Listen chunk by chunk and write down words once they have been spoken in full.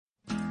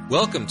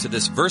Welcome to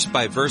this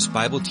verse-by-verse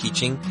Bible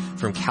teaching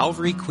from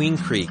Calvary, Queen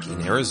Creek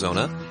in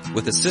Arizona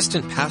with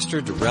Assistant Pastor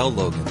Darrell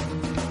Logan.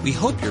 We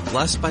hope you're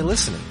blessed by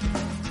listening.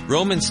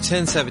 Romans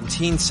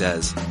 10:17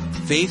 says,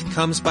 "Faith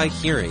comes by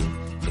hearing,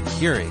 and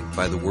hearing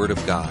by the Word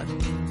of God."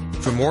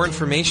 For more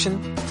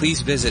information,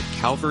 please visit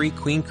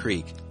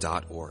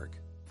calvaryqueencreek.org.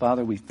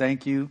 Father, we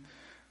thank you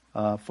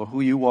for who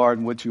you are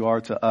and what you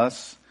are to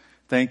us.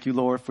 Thank you,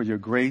 Lord, for your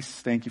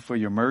grace. Thank you for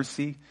your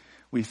mercy.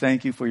 We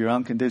thank you for your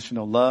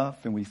unconditional love,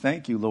 and we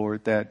thank you,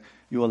 Lord, that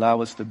you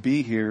allow us to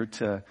be here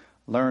to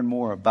learn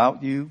more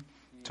about you,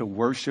 to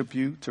worship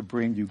you, to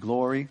bring you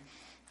glory.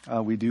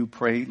 We do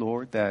pray,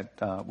 Lord,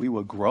 that we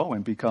will grow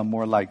and become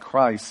more like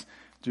Christ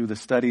through the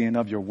studying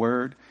of your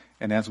word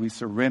and as we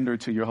surrender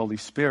to your Holy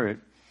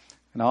Spirit.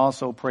 And I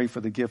also pray for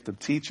the gift of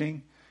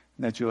teaching,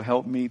 and that you'll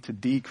help me to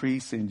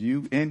decrease and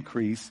you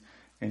increase,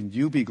 and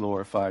you be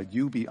glorified,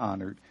 you be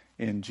honored.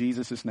 In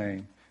Jesus'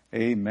 name,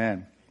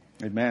 amen.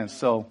 Amen.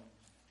 So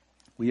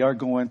we are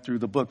going through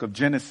the book of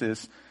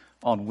Genesis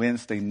on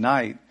Wednesday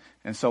night.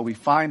 And so we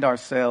find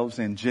ourselves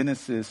in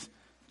Genesis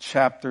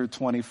chapter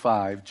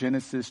 25.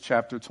 Genesis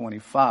chapter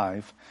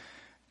 25.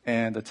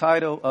 And the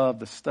title of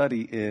the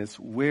study is,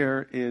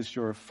 Where is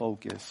Your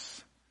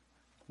Focus?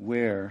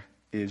 Where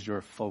is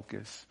your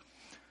focus?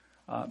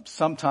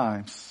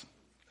 Sometimes,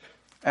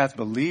 as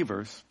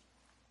believers,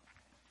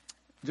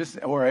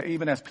 or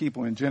even as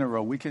people in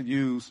general, we can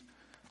use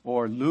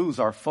or lose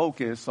our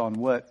focus on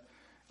what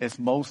is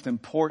most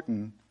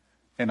important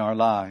in our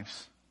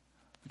lives.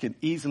 We can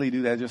easily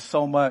do that. Just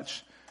so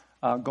much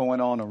going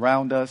on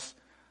around us,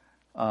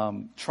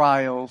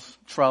 trials,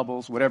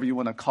 troubles, whatever you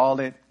want to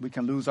call it. We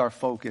can lose our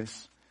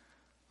focus.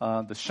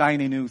 The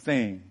shiny new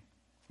thing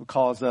will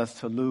cause us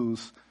to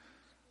lose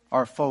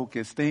our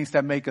focus. Things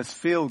that make us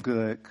feel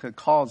good could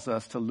cause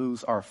us to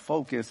lose our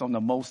focus on the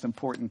most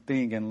important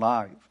thing in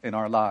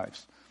our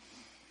lives.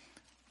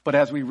 But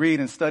as we read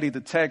and study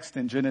the text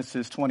in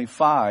Genesis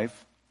 25,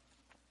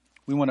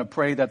 we want to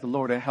pray that the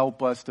Lord will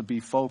help us to be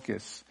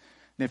focused.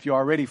 And if you're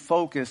already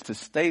focused, to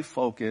stay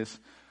focused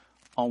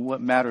on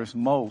what matters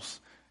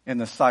most in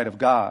the sight of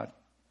God.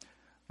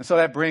 And so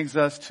that brings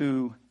us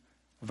to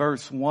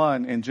verse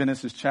 1 in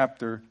Genesis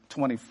chapter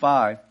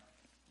 25.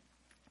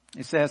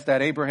 It says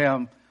that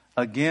Abraham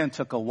again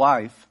took a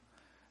wife,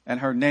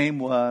 and her name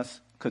was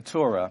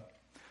Keturah.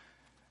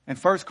 In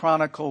 1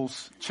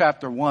 Chronicles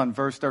chapter 1,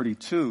 verse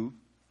 32,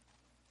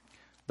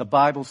 the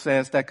Bible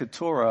says that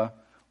Keturah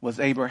was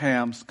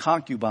Abraham's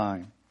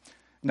concubine.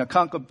 Now,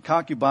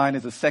 concubine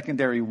is a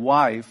secondary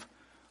wife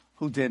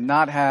who did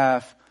not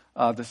have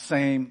the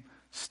same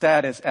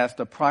status as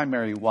the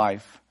primary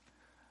wife.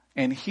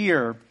 And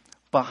here,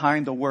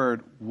 behind the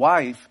word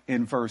wife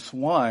in verse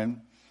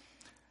 1,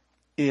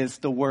 is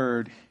the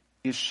word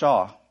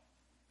Ishah.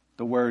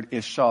 The word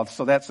Ishah.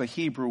 So that's a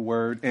Hebrew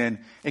word, and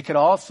it could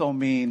also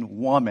mean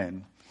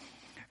woman.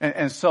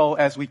 And so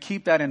as we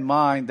keep that in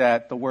mind,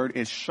 that the word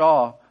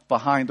Ishah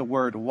behind the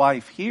word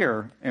wife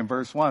here in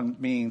verse 1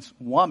 means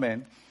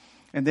woman.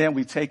 And then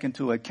we take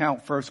into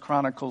account 1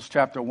 Chronicles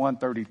chapter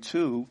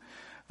 132,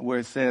 where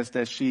it says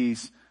that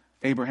she's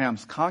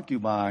Abraham's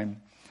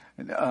concubine.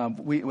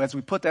 As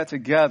we put that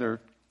together,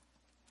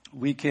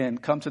 we can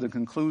come to the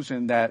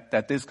conclusion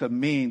that this could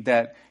mean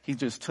that he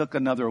just took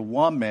another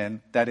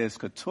woman, that is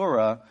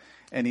Keturah,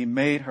 and he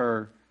made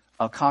her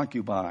a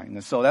concubine.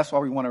 And so that's why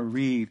we want to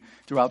read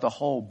throughout the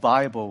whole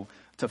Bible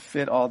to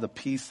fit all the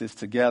pieces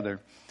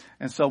together.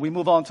 And so we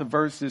move on to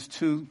verses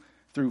 2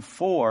 through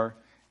 4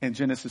 in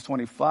Genesis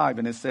 25,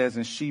 and it says,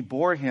 "And she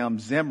bore him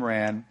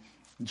Zimran,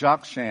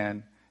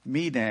 Jokshan,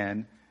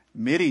 Medan,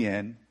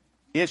 Midian,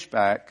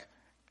 Ishbak,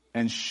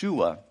 and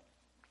Shua."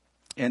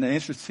 And the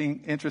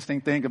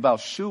interesting thing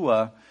about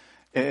Shua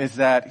is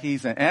that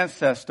he's an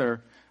ancestor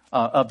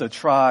of the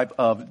tribe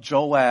of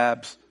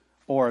Job's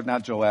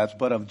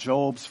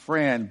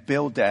friend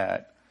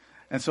Bildad.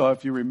 And so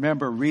if you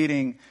remember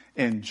reading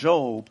in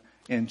Job,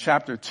 in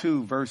chapter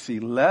 2, verse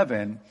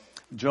 11,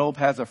 Job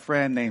has a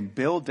friend named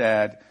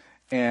Bildad,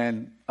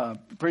 and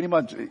pretty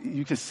much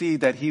you can see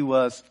that he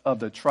was of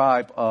the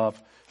tribe of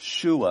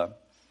Shua.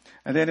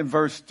 And then in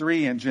verse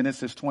 3 in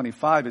Genesis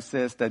 25, it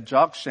says that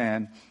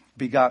Jokshan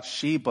begot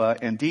Sheba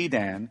and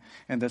Dedan,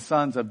 and the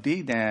sons of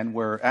Dedan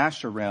were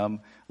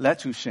Asherim,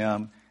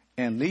 Letushim,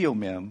 and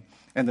Leumim.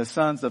 And the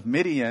sons of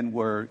Midian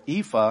were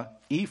Ephah,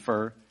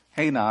 Epher,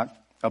 Hanok,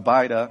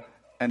 Abida,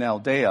 and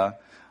Eldaah.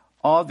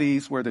 All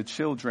these were the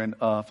children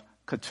of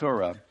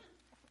Keturah.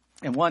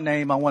 And one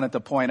name I wanted to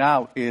point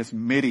out is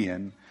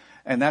Midian.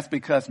 And that's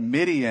because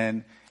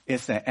Midian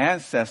is the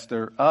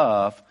ancestor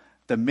of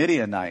the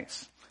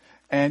Midianites.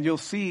 And you'll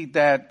see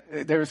that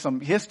there's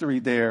some history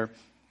there,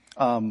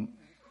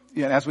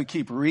 as we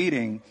keep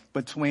reading,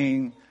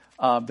 between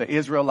the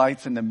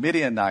Israelites and the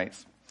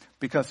Midianites.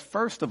 Because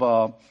first of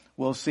all,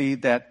 we'll see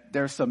that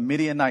there's some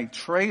Midianite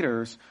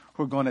traders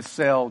who are going to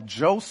sell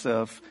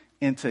Joseph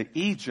into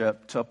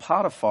Egypt to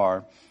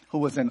Potiphar, who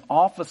was an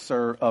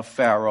officer of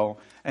Pharaoh,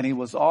 and he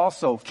was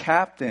also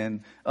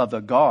captain of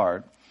the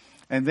guard.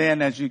 And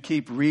then as you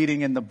keep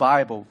reading in the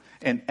Bible,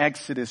 in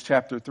Exodus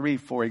chapter 3,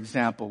 for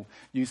example,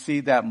 you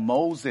see that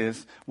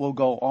Moses will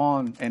go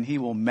on and he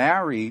will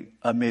marry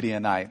a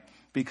Midianite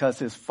because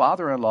his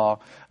father-in-law,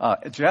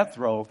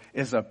 Jethro,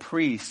 is a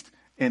priest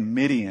in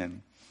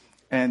Midian.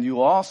 And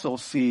you also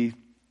see,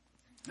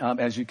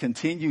 as you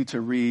continue to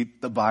read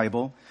the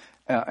Bible,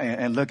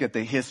 and look at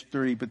the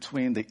history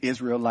between the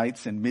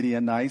Israelites and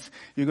Midianites,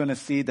 you're going to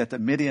see that the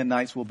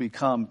Midianites will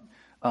become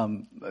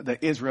the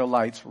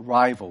Israelites'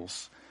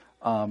 rivals.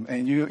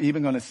 And you're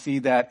even going to see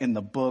that in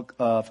the book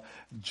of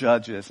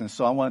Judges. And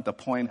so I wanted to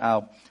point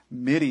out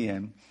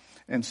Midian.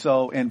 And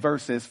so in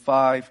verses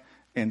 5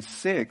 and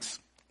 6,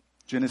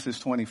 Genesis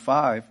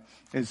 25,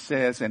 it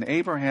says, "And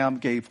Abraham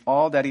gave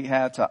all that he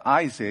had to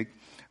Isaac,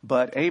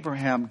 but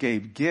Abraham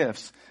gave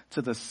gifts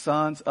to the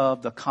sons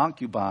of the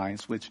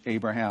concubines which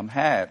Abraham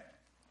had.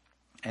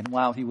 And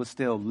while he was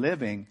still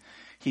living,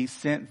 he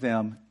sent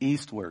them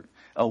eastward,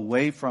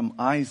 away from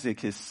Isaac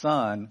his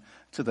son,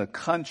 to the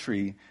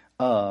country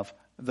of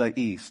the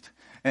east."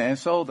 And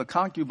so the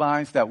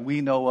concubines that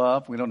we know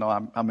of, we don't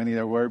know how many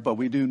there were, but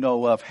we do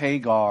know of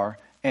Hagar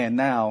and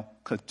now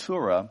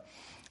Keturah.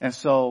 And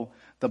so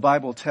the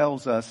Bible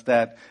tells us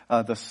that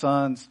the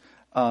sons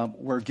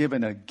were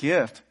given a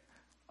gift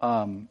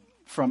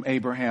from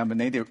Abraham, and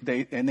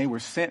they were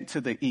sent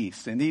to the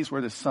east. And these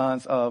were the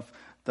sons of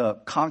the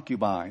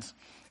concubines.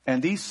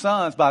 And these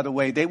sons, by the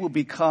way, they will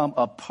become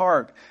a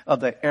part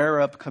of the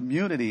Arab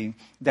community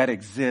that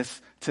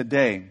exists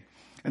today.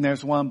 And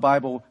there's one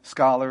Bible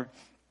scholar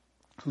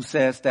who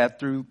says that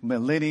through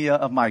millennia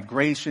of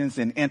migrations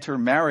and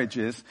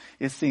intermarriages,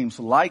 it seems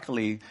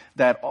likely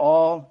that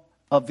all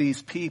of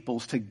these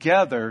peoples,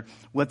 together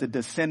with the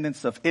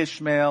descendants of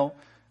Ishmael,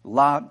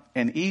 Lot,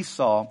 and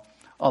Esau,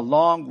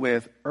 along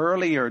with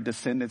earlier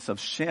descendants of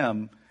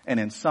Shem, and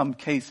in some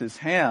cases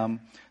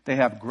Ham, they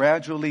have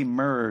gradually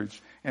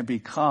merged and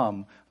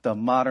become the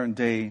modern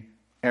day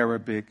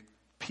Arabic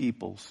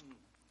peoples.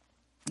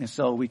 And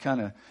so we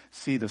kind of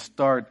see the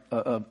start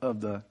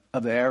of the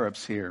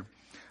Arabs here.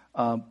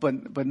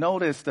 But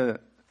notice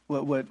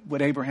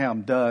what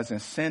Abraham does in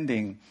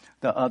sending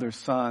the other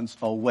sons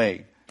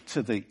away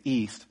to the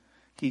east.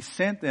 He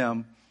sent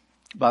them,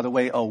 by the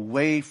way,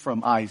 away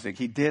from Isaac.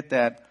 He did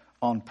that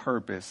on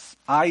purpose.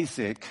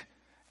 Isaac,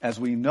 as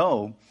we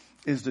know,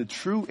 is the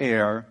true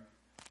heir,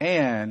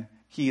 and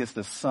he is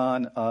the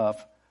son of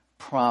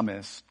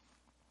promise.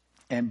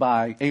 And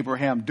by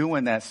Abraham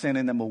doing that,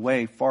 sending them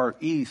away far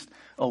east,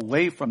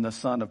 away from the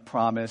son of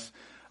promise,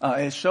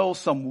 it shows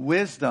some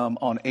wisdom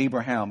on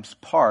Abraham's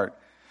part.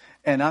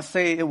 And I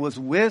say it was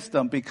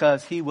wisdom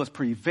because he was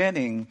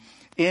preventing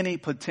any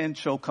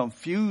potential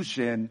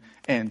confusion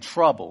and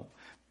trouble.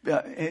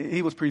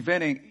 He was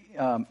preventing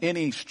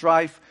any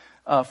strife.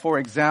 For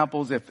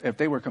examples, if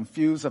they were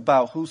confused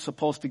about who's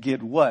supposed to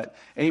get what,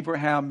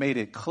 Abraham made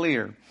it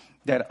clear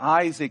that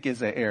Isaac is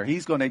the heir.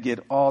 He's going to get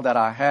all that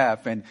I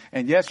have. And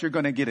yes, you're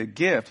going to get a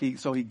gift.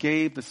 So he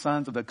gave the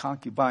sons of the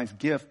concubines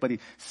gift, but he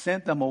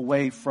sent them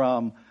away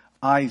from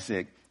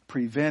Isaac,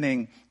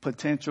 preventing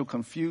potential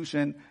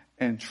confusion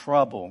and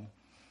trouble.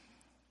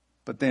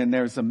 But then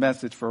there's a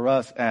message for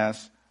us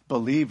as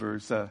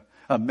believers, a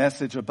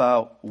message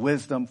about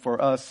wisdom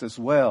for us as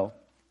well.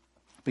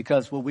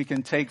 Because what we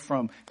can take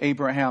from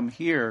Abraham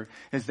here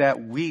is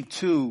that we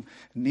too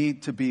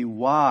need to be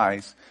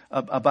wise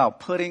about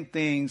putting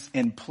things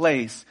in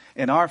place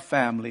in our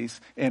families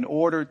in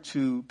order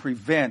to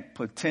prevent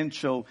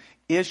potential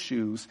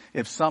issues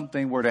if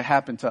something were to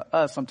happen to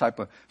us, some type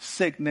of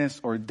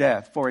sickness or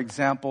death. For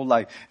example,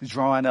 like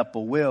drawing up a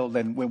will.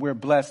 And when we're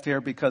blessed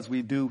here because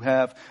we do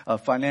have a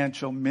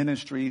financial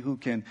ministry who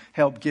can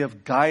help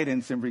give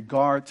guidance in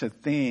regard to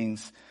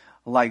things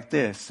like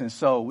this. And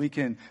so we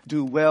can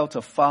do well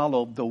to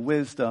follow the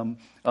wisdom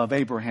of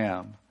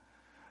Abraham.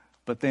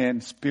 But then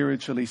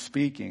spiritually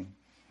speaking,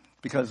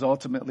 because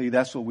ultimately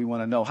that's what we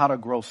want to know, how to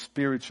grow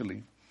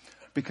spiritually.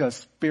 Because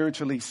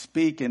spiritually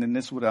speaking, and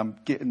this is what I'm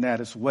getting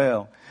at as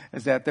well,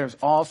 is that there's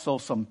also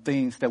some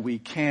things that we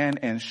can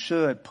and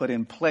should put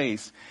in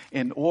place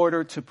in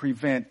order to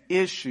prevent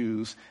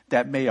issues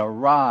that may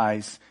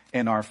arise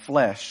in our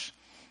flesh.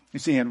 You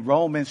see, in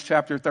Romans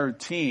chapter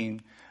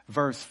 13,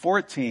 verse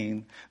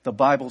 14, the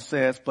Bible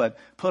says, "But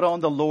put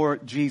on the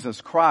Lord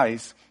Jesus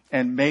Christ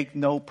and make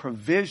no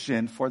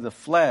provision for the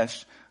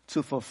flesh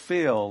to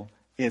fulfill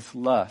its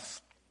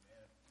lust."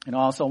 And I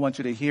also want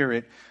you to hear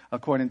it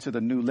according to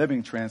the New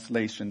Living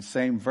Translation.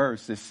 Same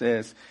verse. It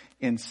says,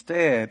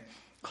 "Instead,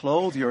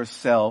 clothe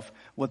yourself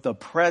with the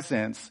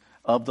presence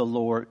of the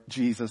Lord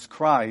Jesus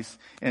Christ,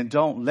 and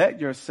don't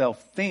let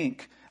yourself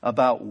think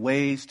about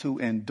ways to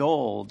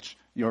indulge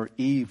your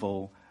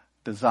evil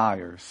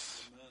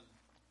desires."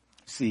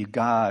 See,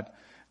 God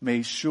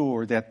made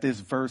sure that this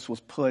verse was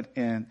put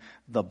in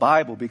the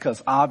Bible,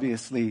 because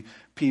obviously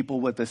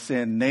people with a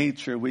sin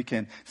nature, we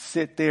can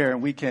sit there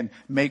and we can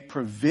make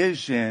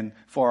provision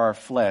for our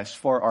flesh,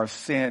 for our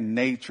sin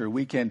nature.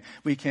 We can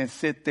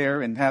sit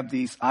there and have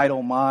these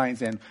idle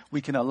minds, and we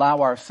can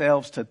allow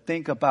ourselves to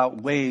think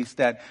about ways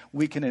that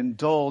we can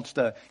indulge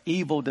the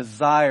evil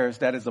desires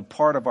that is a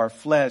part of our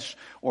flesh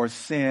or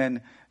sin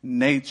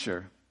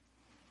nature.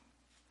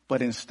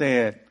 But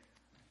instead,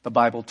 the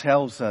Bible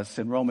tells us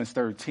in Romans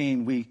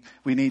 13, we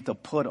need to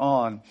put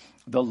on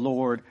the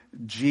Lord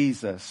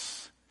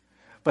Jesus.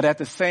 But at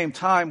the same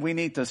time, we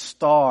need to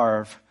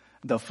starve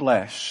the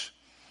flesh.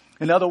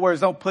 In other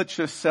words, don't put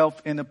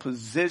yourself in a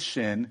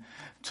position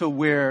to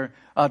where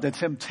the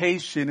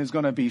temptation is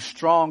going to be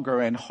stronger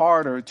and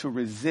harder to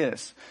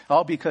resist,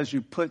 all because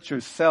you put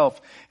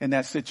yourself in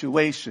that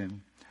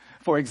situation.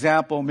 For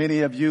example,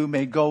 many of you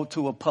may go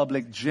to a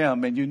public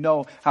gym, and you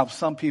know how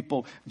some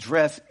people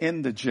dress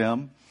in the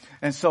gym.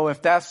 And so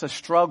if that's a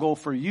struggle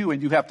for you,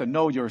 and you have to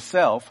know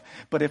yourself,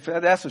 but if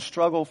that's a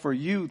struggle for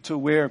you to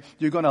where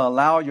you're going to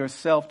allow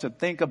yourself to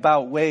think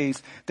about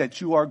ways that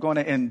you are going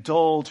to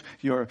indulge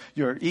your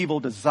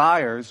evil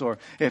desires, or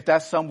if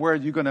that's somewhere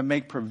you're going to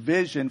make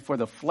provision for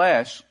the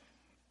flesh,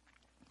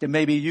 then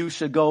maybe you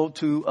should go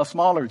to a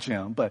smaller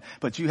gym.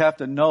 But you have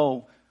to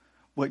know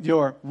what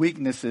your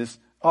weaknesses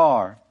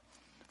are.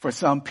 For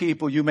some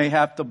people, you may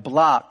have to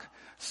block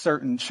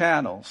certain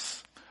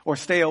channels, or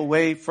stay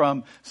away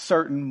from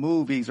certain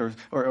movies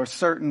or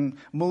certain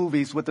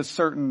movies with a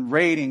certain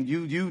rating.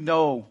 You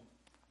know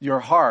your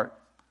heart,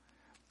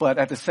 but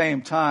at the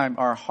same time,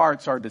 our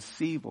hearts are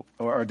deceitful.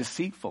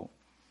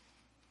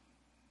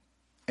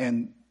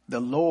 And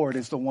the Lord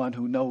is the one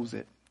who knows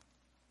it.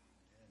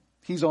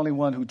 He's the only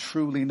one who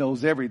truly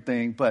knows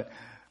everything. But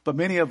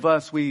many of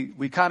us, we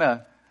kind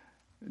of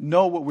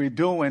know what we're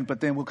doing, but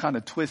then we'll kind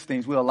of twist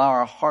things. We'll allow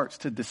our hearts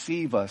to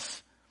deceive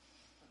us.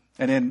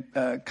 And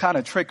then kind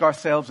of trick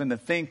ourselves into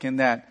thinking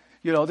that,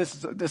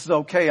 this is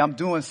okay. I'm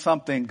doing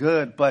something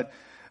good. But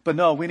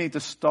no, we need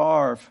to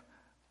starve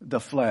the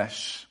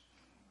flesh.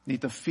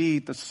 Need to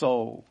feed the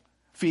soul.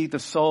 Feed the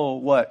soul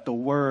what? The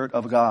Word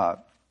of God.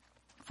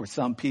 For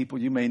some people,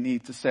 you may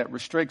need to set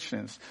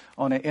restrictions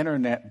on an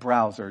internet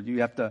browser.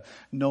 You have to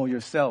know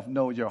yourself,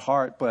 know your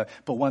heart. But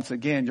once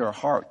again, your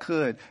heart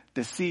could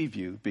deceive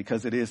you,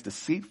 because it is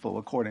deceitful,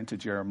 according to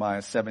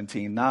Jeremiah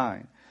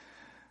 17:9.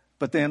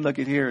 But then look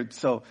at here.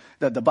 So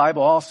that the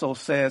Bible also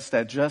says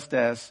that just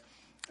as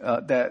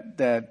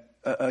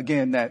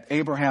that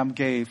Abraham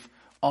gave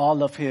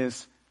all of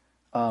his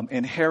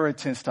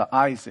inheritance to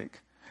Isaac,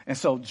 and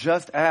so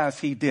just as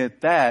he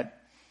did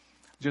that,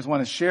 just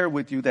want to share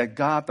with you that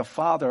God the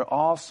Father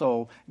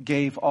also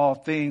gave all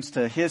things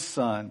to his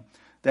Son,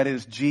 that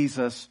is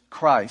Jesus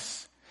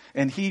Christ.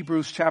 In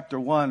Hebrews chapter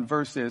 1,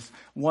 verses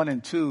 1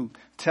 and 2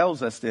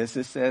 tells us this.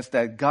 It says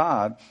that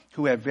God,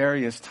 who at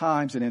various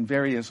times and in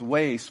various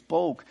ways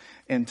spoke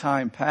in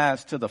time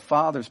past to the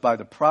fathers by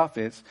the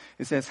prophets,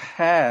 it says,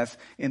 has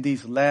in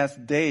these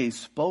last days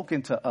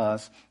spoken to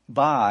us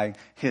by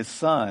his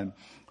Son,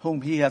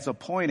 whom he has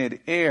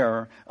appointed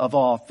heir of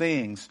all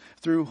things,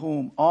 through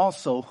whom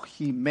also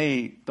he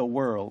made the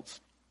worlds.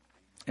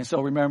 And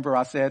so remember,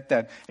 I said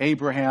that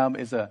Abraham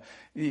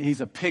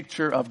he's a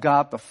picture of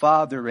God the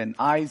Father, and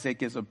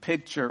Isaac is a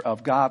picture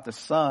of God the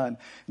Son,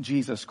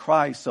 Jesus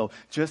Christ. So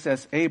just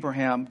as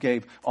Abraham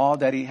gave all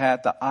that he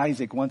had to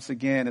Isaac, once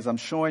again, as I'm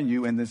showing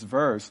you in this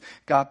verse,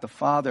 God the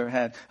Father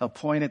had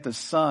appointed the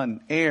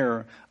Son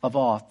heir of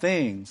all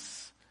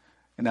things.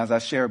 And as I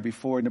shared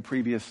before in the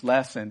previous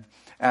lesson,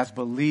 as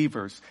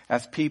believers,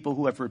 as people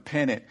who have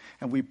repented,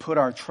 and we put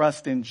our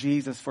trust in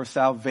Jesus for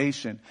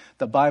salvation,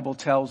 the Bible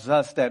tells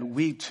us that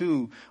we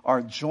too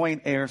are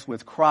joint heirs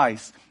with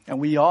Christ, and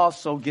we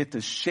also get to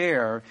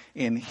share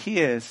in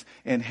his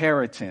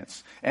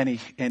inheritance, and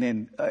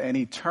in an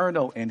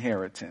eternal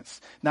inheritance,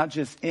 not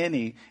just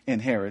any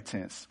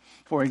inheritance.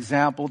 For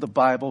example, the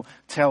Bible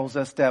tells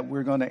us that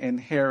we're going to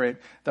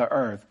inherit the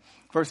earth.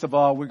 First of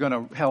all, we're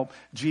going to help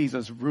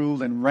Jesus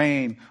rule and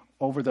reign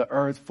over the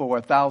earth for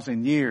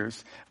 1,000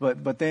 years.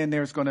 But then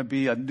there's going to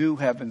be a new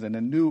heavens and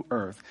a new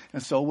earth.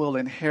 And so we'll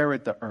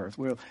inherit the earth.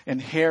 We'll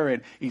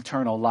inherit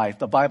eternal life.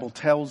 The Bible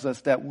tells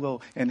us that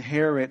we'll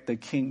inherit the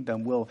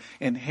kingdom. We'll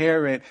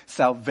inherit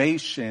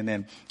salvation.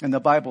 And the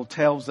Bible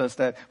tells us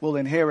that we'll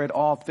inherit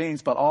all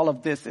things. But all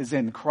of this is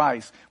in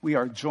Christ. We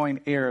are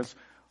joint heirs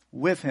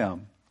with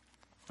him.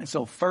 And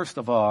so first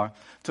of all,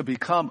 to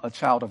become a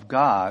child of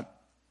God,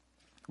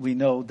 we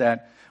know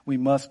that we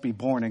must be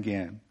born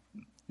again.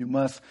 You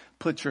must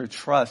put your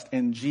trust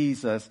in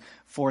Jesus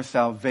for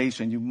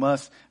salvation. You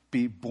must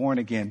be born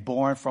again,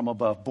 born from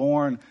above,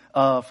 born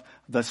of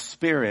the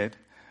Spirit.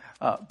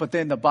 But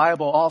then the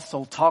Bible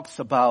also talks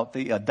about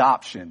the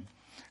adoption.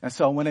 And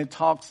so when it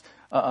talks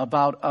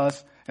about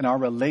us and our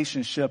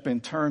relationship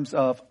in terms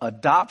of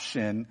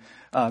adoption,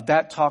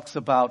 that talks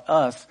about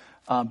us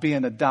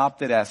being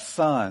adopted as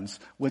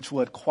sons, which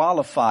would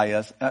qualify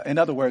us, in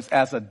other words,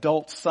 as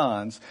adult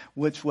sons,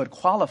 which would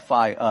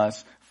qualify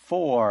us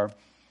for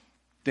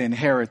the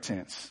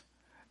inheritance.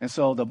 And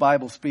so the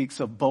Bible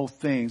speaks of both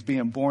things,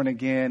 being born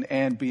again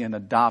and being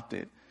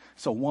adopted.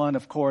 So one,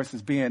 of course,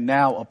 is being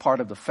now a part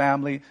of the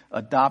family.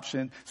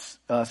 Adoption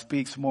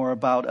speaks more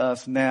about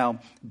us now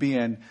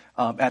being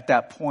at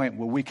that point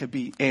where we could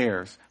be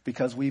heirs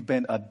because we've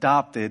been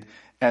adopted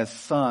as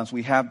sons.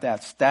 We have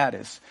that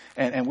status.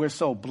 And we're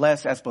so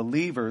blessed as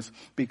believers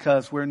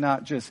because we're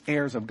not just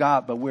heirs of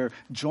God, but we're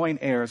joint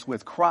heirs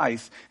with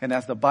Christ. And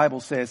as the Bible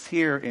says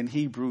here in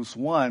Hebrews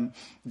 1,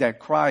 that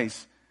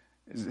Christ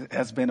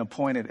has been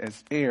appointed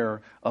as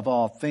heir of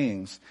all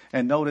things.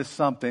 And notice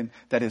something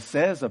that it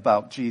says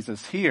about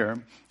Jesus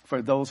here.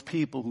 For those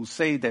people who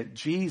say that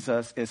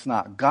Jesus is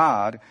not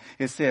God,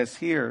 it says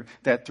here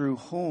that through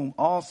whom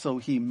also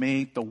he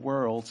made the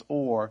worlds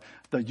or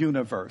the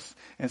universe.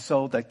 And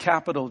so the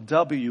capital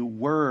W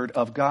word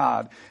of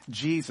God,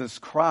 Jesus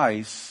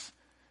Christ,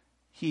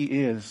 he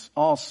is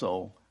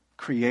also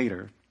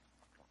creator.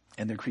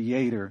 And the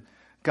creator,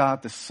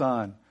 God the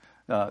Son,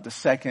 the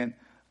second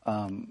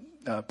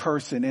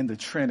person in the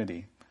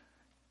Trinity.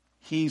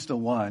 He's the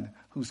one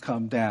who's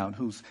come down,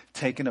 who's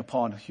taken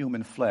upon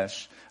human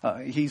flesh.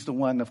 He's the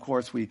one, of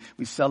course, we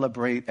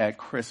celebrate at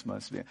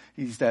Christmas.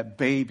 He's that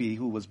baby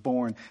who was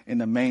born in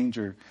the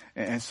manger.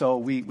 And so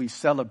we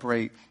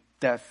celebrate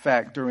that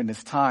fact during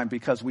this time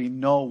because we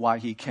know why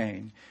he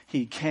came.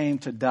 He came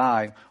to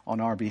die on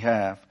our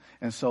behalf.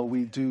 And so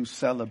we do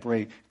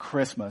celebrate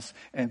Christmas.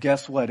 And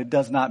guess what? It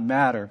does not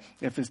matter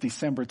if it's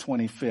December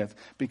 25th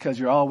because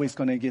you're always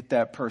going to get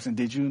that person.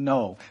 Did you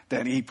know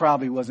that he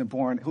probably wasn't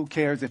born? Who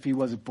cares if he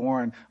was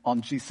born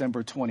on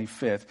December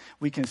 25th?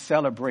 We can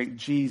celebrate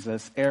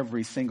Jesus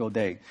every single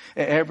day.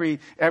 Every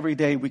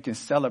day we can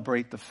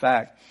celebrate the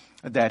fact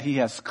that he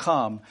has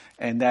come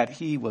and that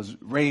he was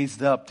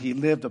raised up. He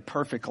lived a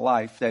perfect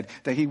life, that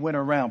he went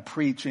around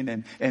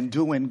preaching and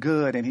doing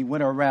good. And he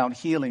went around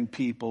healing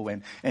people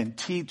and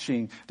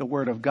teaching the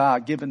word of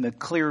God, giving the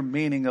clear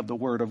meaning of the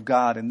word of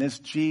God. And this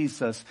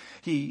Jesus,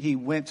 he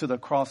went to the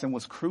cross and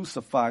was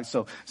crucified.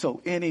 So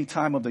any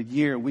time of the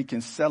year we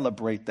can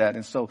celebrate that.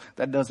 And so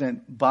that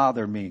doesn't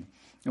bother me.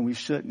 And you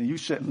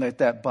shouldn't let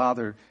that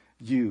bother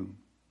you.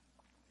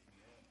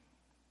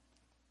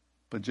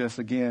 But just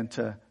again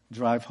to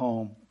drive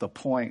home the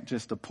point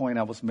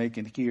I was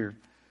making here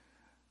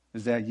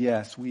is that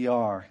yes, we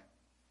are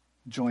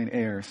joint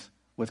heirs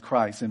with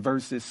Christ. In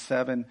verses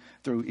 7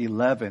 through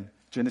 11,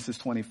 Genesis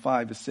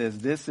 25, it says,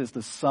 this is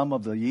the sum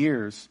of the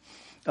years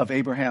of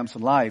Abraham's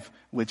life,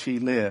 which he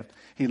lived.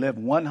 He lived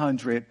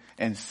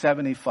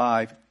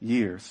 175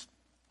 years.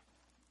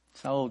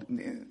 So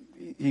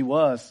he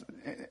was,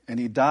 and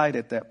he died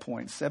at that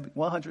point,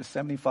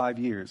 175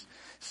 years,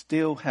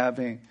 still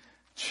having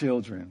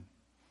children.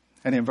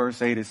 And in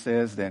verse 8 it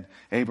says, then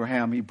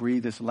Abraham, he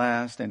breathed his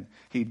last, and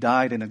he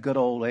died in a good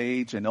old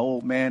age, an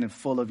old man and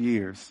full of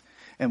years,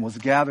 and was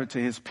gathered to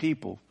his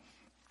people.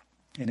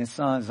 And his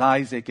sons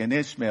Isaac and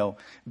Ishmael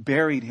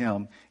buried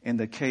him in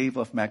the cave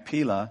of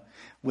Machpelah,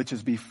 which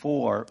is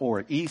before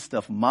or east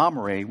of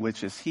Mamre,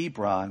 which is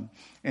Hebron,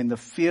 in the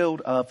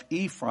field of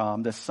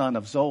Ephraim, the son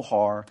of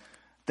Zohar,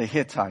 the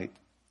Hittite.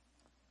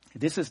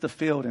 This is the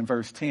field in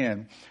verse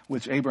 10,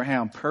 which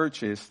Abraham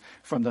purchased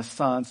from the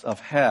sons of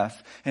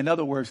Heth. In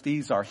other words,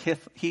 these are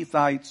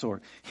Hittites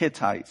or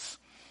Hittites.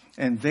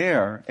 And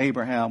there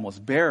Abraham was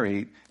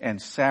buried,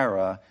 and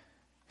Sarah,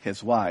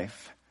 his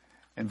wife.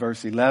 In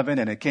verse 11,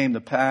 and it came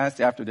to pass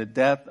after the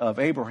death of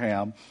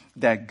Abraham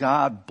that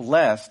God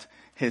blessed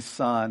his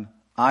son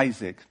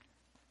Isaac.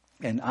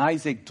 And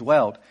Isaac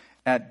dwelt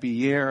at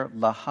Beer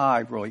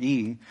Lahai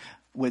Roi,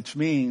 which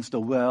means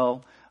the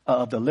well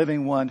of the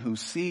living one who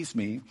sees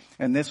me.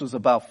 And this was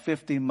about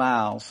 50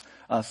 miles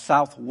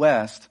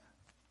southwest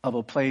of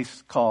a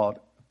place called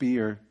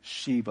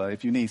Beersheba,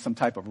 if you need some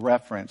type of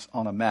reference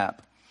on a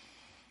map.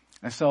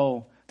 And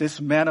so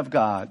this man of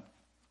God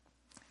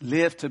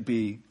lived to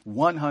be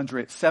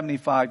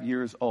 175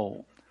 years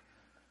old,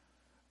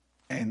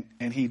 and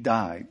he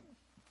died.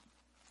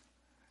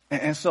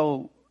 And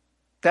so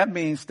that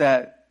means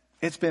that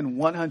it's been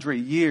 100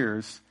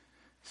 years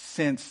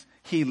since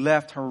he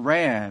left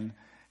Haran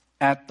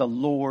at the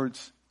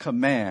Lord's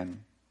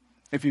command.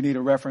 If you need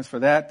a reference for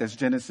that, that's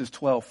Genesis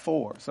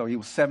 12:4. So he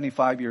was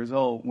 75 years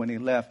old when he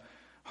left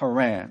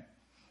Haran.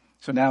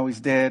 So now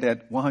he's dead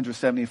at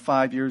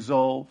 175 years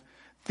old.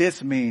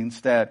 This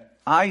means that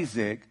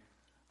Isaac,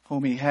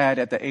 whom he had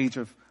at the age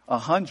of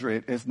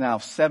 100, is now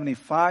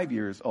 75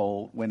 years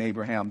old when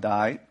Abraham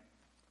died.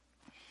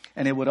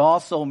 And it would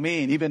also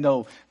mean, even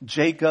though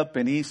Jacob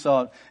and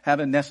Esau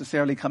haven't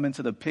necessarily come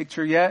into the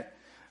picture yet,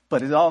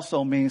 but it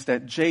also means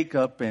that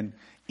Jacob and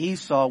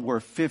Esau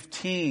were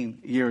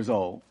 15 years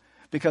old.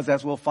 Because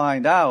as we'll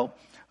find out,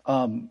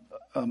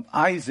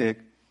 Isaac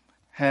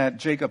had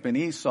Jacob and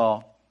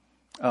Esau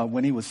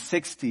when he was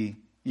 60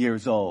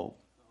 years old.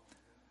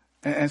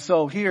 And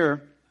so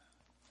here,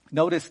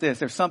 notice this.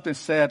 There's something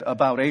said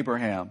about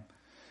Abraham.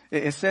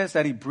 It says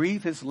that he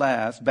breathed his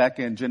last back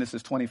in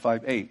Genesis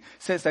 25:8. It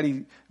says that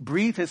he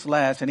breathed his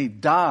last and he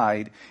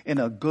died in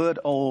a good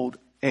old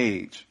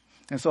age.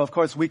 And so, of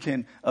course, we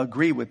can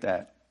agree with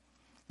that.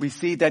 We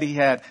see that he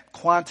had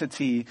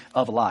quantity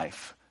of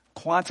life,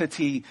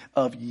 quantity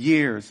of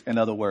years, in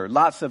other words,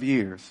 lots of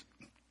years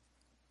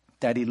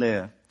that he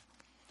lived.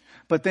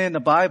 But then the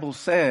Bible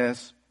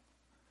says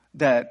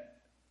that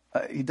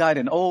he died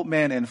an old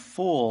man and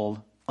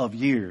full of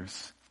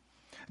years.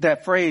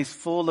 That phrase,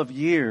 full of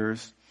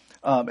years,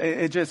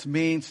 it just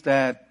means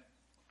that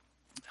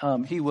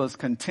he was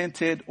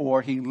contented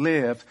or he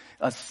lived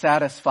a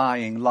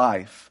satisfying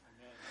life.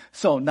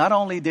 So not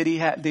only did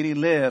he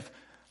live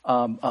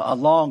a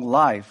long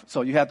life,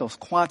 so you had those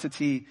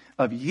quantity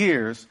of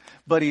years,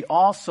 but he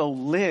also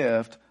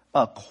lived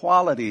a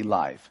quality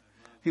life.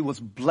 He was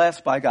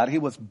blessed by God. He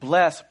was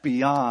blessed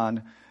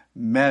beyond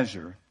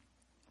measure.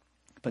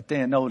 But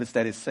then notice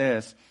that it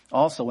says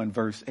also in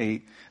verse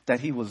 8 that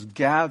he was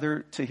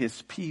gathered to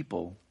his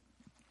people.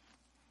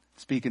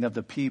 Speaking of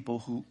the people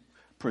who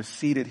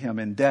preceded him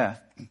in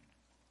death. You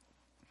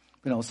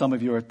know, some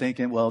of you are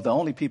thinking, well,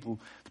 the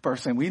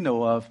person we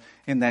know of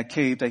in that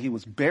cave that he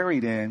was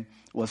buried in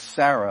was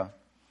Sarah.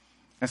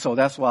 And so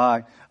that's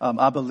why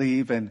I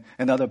believe and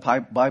other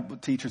Bible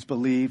teachers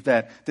believe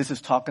that this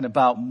is talking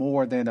about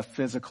more than a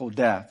physical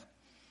death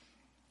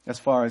as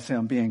far as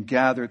him being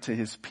gathered to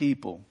his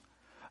people.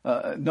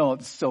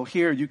 So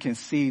here you can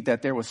see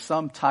that there was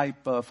some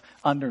type of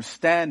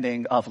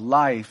understanding of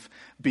life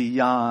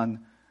beyond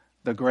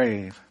the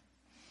grave.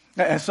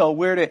 And so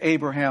where did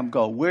Abraham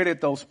go? Where did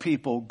those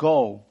people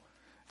go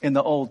in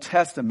the Old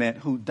Testament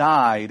who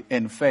died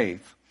in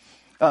faith?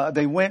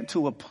 They went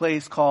to a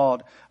place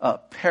called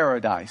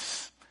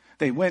paradise.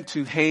 They went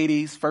to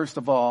Hades, first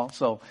of all.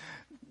 So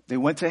they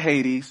went to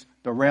Hades,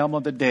 the realm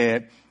of the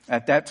dead.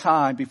 At that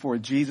time, before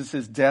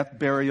Jesus' death,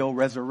 burial,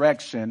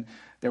 resurrection,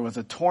 there was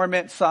a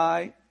torment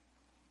side,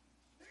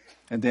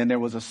 and then there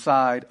was a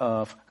side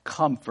of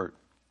comfort.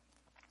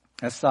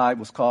 That side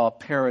was called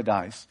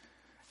paradise.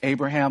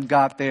 Abraham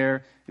got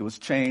there. It was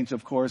changed,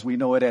 of course. We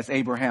know it as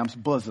Abraham's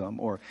bosom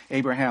or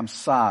Abraham's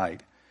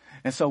side.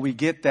 And so we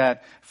get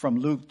that from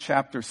Luke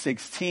chapter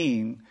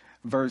 16,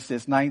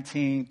 verses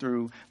 19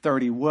 through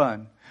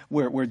 31,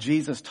 where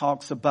Jesus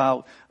talks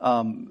about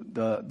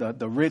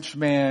the rich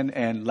man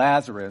and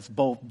Lazarus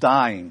both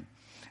dying,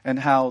 and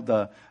how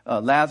the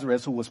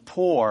Lazarus, who was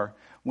poor,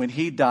 when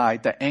he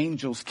died, the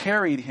angels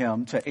carried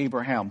him to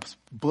Abraham's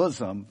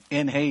bosom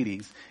in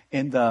Hades,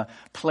 in the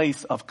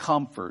place of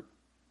comfort.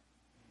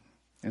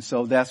 And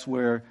so that's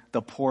where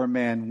the poor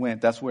man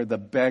went. That's where the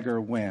beggar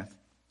went,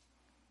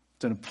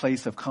 to the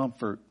place of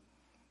comfort.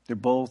 They're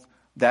both,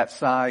 that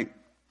side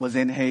was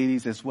in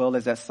Hades as well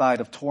as that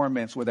side of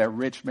torments where that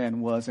rich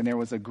man was. And there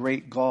was a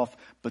great gulf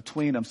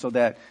between them so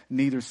that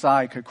neither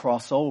side could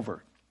cross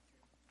over.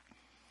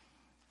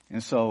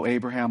 And so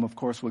Abraham, of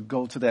course, would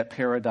go to that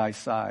paradise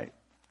side.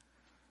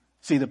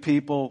 See, the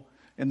people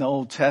in the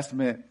Old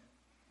Testament,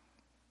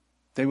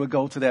 they would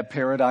go to that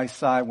paradise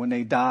side when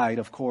they died,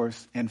 of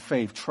course, in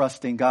faith,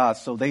 trusting God.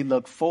 So they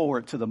looked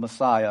forward to the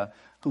Messiah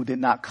who did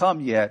not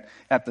come yet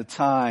at the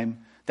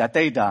time that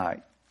they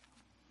died.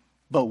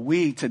 But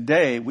we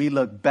today, we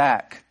look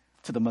back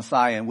to the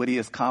Messiah and what he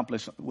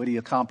accomplished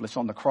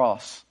on the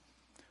cross.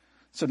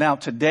 So now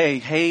today,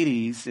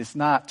 Hades is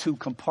not two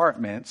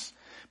compartments,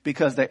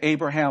 because the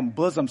Abraham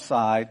bosom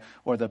side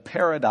or the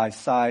paradise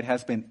side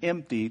has been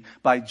emptied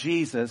by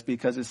Jesus,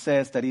 because it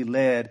says that he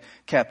led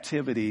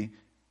captivity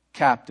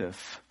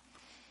captive.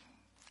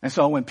 And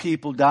so when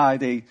people die,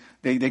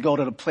 they go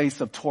to the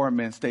place of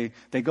torments. They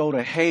go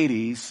to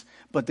Hades.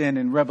 But then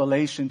in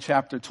Revelation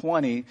chapter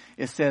 20,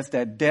 it says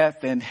that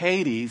death and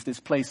Hades, this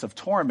place of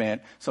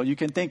torment. So you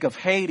can think of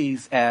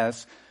Hades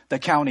as the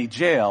county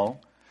jail.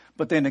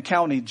 But then the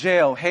county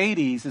jail,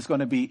 Hades, is going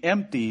to be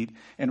emptied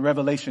in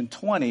Revelation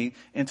 20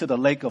 into the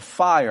lake of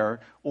fire,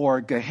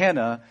 or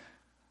Gehenna.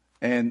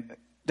 And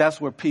that's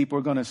where people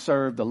are going to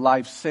serve the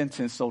life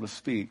sentence, so to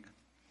speak.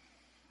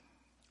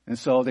 And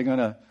so they're going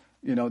to,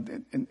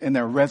 in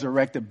their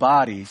resurrected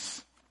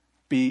bodies,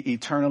 be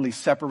eternally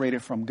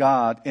separated from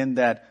God in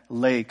that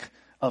lake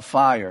of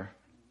fire.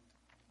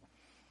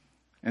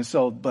 And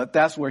so, but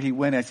that's where he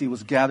went as he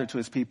was gathered to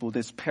his people,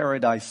 this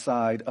paradise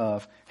side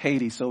of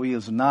Hades. So he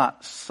is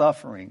not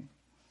suffering.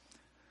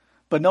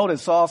 But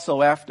notice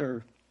also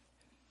after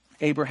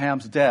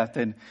Abraham's death,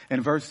 in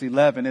verse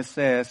 11, it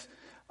says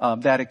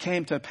that it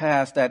came to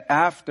pass that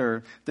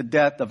after the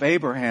death of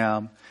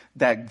Abraham,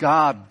 that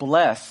God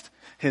blessed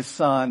his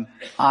son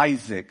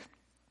Isaac.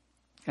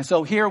 And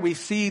so here we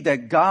see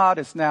that God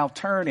is now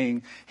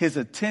turning his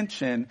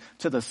attention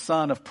to the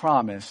son of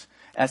promise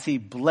as he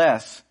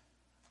blessed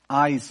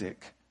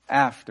Isaac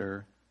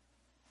after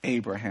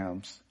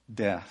Abraham's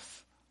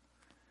death.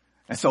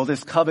 And so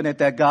this covenant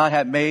that God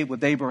had made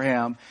with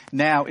Abraham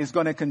now is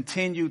going to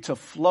continue to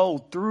flow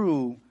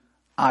through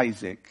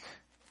Isaac.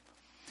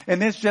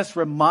 And this just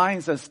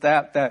reminds us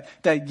that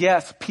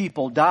yes,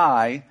 people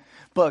die,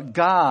 but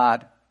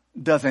God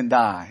doesn't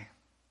die.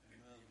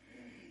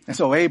 And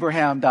so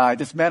Abraham died,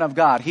 this man of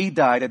God, he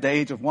died at the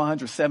age of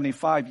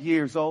 175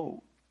 years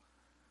old.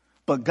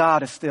 But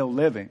God is still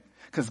living,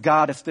 because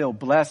God is still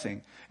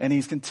blessing. And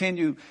he's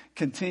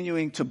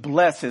continuing to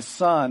bless his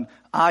son,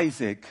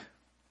 Isaac.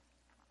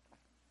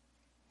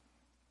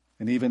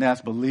 And even as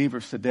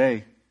believers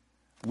today,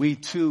 we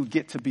too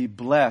get to be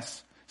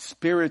blessed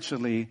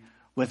spiritually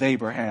with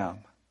Abraham.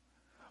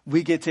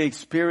 We get to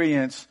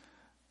experience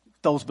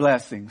those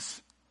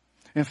blessings.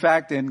 In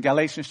fact, in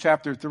Galatians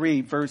chapter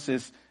 3,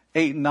 verses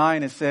 8 and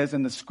 9, it says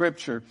in the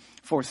scripture,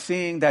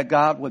 foreseeing that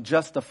God would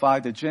justify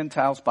the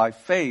Gentiles by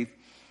faith,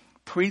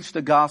 preached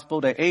the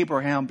gospel to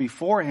Abraham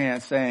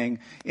beforehand, saying,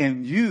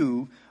 in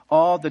you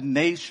all the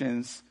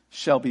nations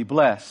shall be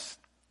blessed.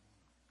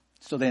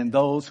 So then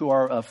those who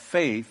are of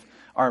faith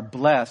are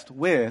blessed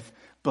with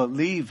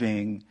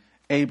believing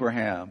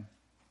Abraham.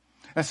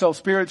 And so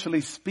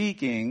spiritually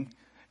speaking,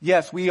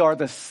 yes, we are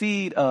the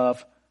seed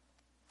of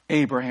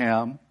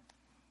Abraham.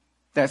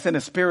 That's in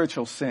a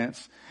spiritual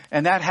sense.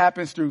 And that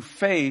happens through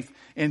faith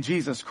in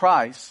Jesus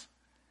Christ.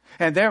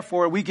 And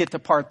therefore, we get to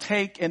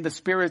partake in the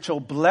spiritual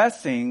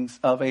blessings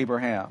of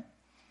Abraham.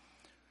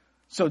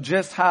 So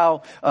just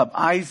how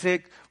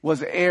Isaac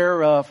was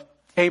heir of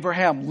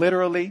Abraham,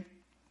 literally,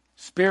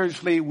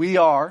 spiritually, we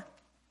are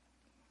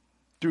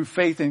through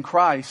faith in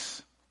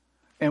Christ.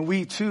 And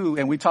we too,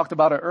 and we talked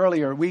about it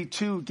earlier, we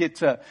too get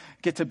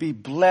to be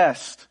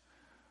blessed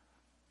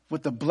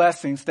with the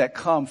blessings that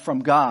come from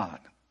God.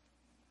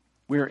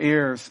 We're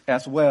heirs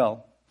as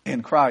well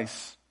in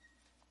Christ.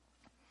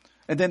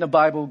 And then the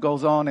Bible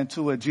goes on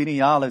into a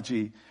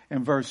genealogy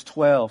in verse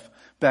 12,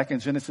 back in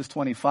Genesis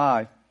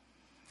 25.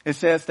 It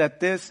says that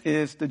this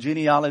is the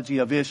genealogy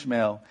of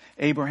Ishmael,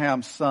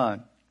 Abraham's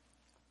son,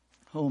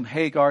 whom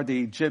Hagar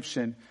the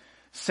Egyptian,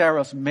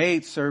 Sarah's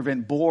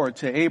maidservant, bore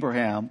to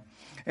Abraham.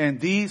 And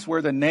these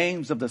were the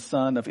names of the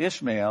son of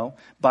Ishmael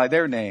by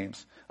their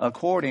names,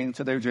 according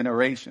to their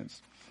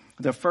generations.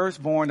 The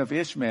firstborn of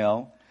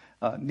Ishmael,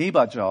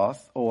 Nebajoth,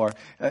 or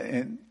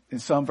in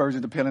some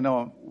versions, depending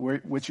on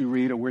which you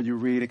read or where you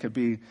read, it could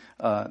be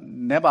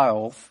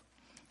Nebaioth,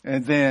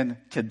 and then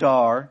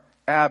Kedar,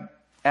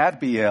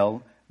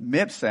 Adbeel,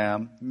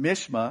 Mibsam,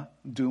 Mishma,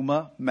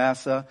 Duma,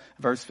 Massa,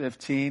 verse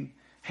 15,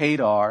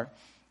 Hadar,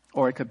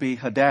 or it could be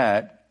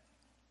Hadad,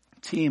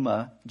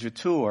 Tema,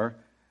 Jetur,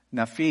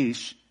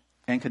 Naphish,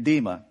 and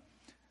Kedema.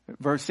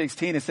 Verse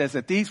 16, it says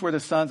that these were the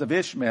sons of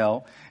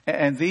Ishmael,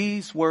 and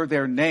these were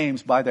their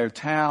names by their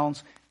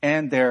towns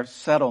and their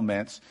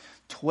settlements,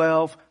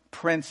 12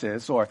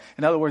 princes, or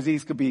in other words,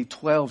 these could be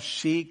 12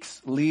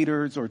 sheiks,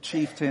 leaders, or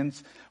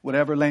chieftains,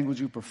 whatever language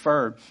you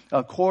prefer,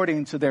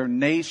 according to their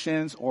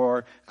nations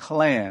or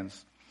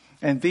clans.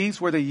 And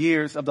these were the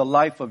years of the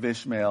life of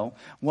Ishmael,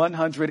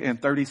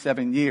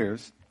 137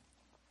 years.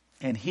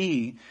 And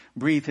he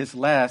breathed his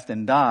last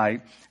and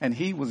died, and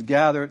he was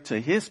gathered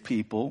to his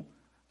people,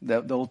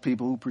 those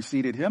people who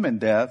preceded him in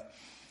death,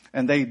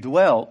 and they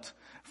dwelt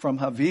from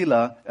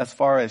Havilah as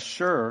far as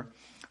Shur,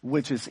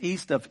 which is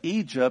east of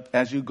Egypt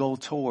as you go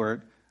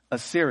toward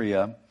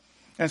Assyria.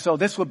 And so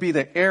this would be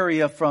the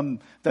area from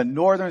the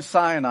northern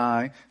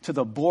Sinai to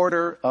the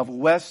border of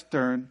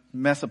western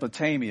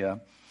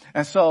Mesopotamia.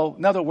 And so,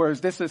 in other words,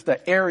 this is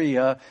the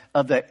area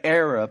of the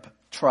Arab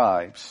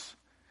tribes.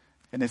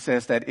 And it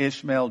says that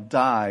Ishmael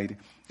died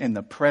in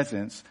the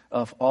presence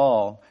of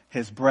all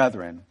his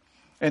brethren.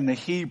 And the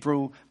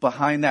Hebrew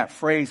behind that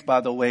phrase,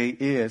 by the way,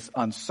 is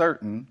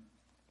uncertain.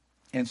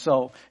 And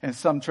so in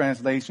some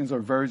translations or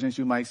versions,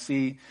 you might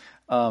see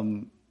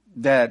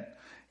that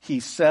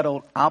he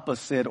settled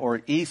opposite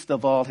or east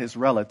of all his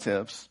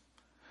relatives.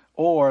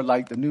 Or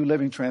like the New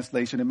Living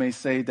Translation, it may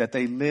say that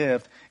they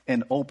lived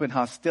in open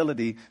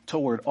hostility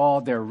toward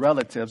all their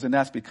relatives. And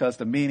that's because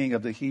the meaning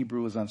of the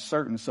Hebrew is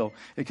uncertain. So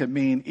it could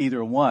mean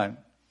either one.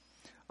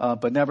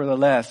 But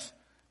nevertheless,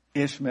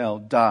 Ishmael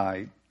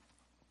died.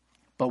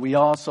 But we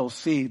also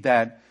see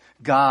that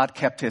God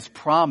kept his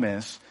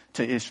promise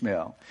to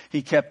Ishmael.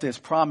 He kept his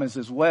promise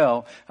as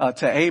well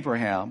to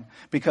Abraham,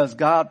 because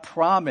God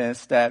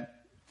promised that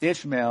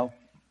Ishmael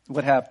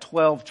would have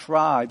 12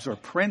 tribes or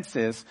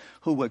princes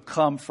who would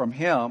come from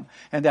him,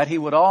 and that he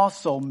would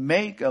also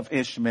make of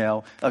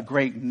Ishmael a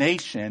great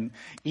nation,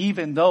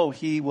 even though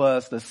he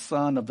was the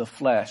son of the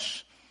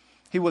flesh.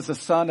 He was the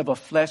son of a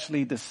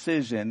fleshly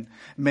decision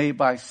made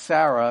by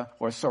Sarah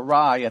or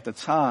Sarai at the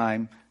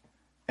time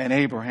and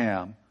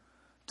Abraham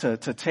to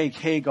take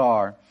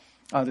Hagar,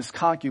 this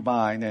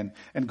concubine,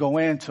 and go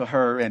into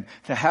her and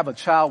to have a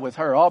child with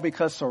her, all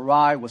because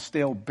Sarai was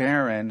still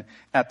barren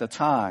at the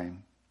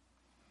time.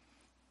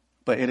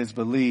 But it is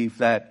believed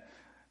that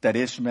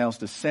Ishmael's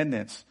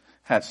descendants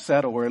had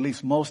settled, or at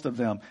least most of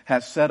them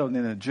had settled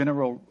in the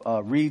general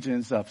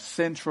regions of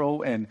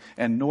central and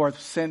north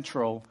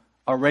central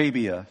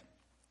Arabia.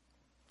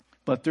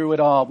 But through it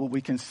all,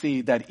 we can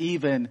see that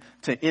even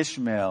to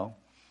Ishmael,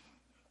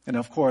 and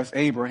of course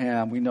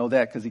Abraham, we know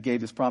that because he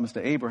gave this promise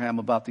to Abraham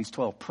about these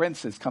 12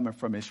 princes coming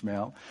from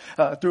Ishmael.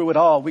 Through it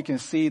all, we can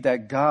see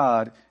that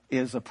God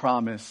is a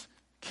promise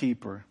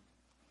keeper.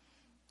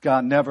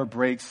 God never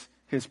breaks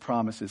his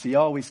promises. He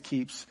always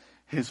keeps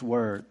his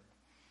word.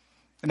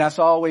 And that's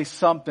always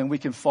something we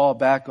can fall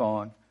back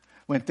on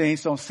when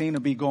things don't seem to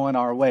be going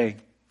our way,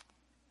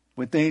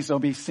 when things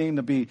don't seem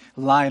to be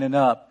lining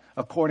up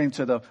according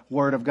to the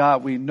Word of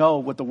God. We know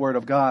what the Word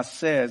of God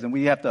says, and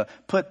we have to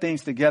put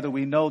things together.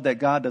 We know that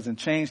God doesn't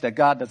change, that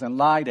God doesn't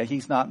lie, that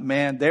He's not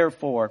man.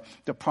 Therefore,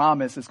 the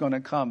promise is going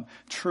to come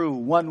true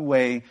one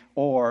way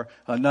or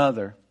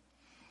another.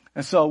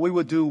 And so we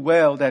would do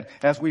well that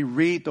as we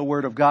read the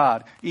Word of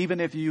God, even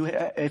if you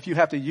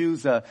have to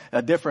use a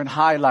different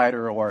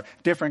highlighter or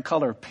different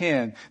color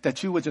pen,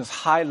 that you would just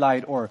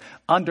highlight or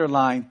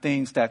underline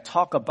things that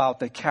talk about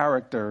the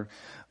character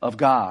of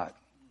God.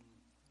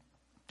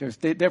 There's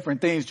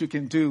different things you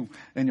can do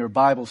in your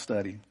Bible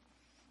study.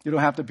 You don't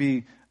have to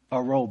be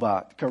a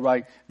robot. You can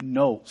write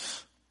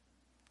notes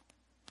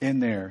in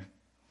there.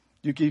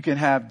 You can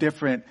have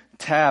different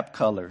tab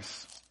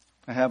colors.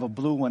 I have a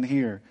blue one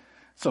here.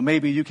 So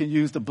maybe you can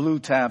use the blue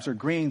tabs or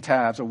green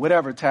tabs or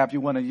whatever tab you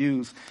want to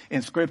use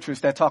in scriptures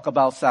that talk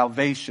about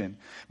salvation.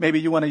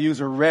 Maybe you want to use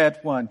a red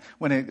one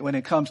when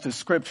it comes to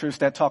scriptures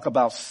that talk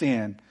about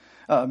sin.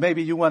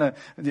 Maybe you want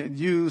to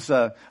use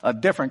a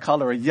different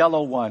color, a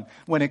yellow one,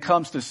 when it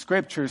comes to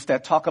scriptures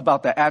that talk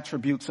about the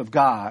attributes of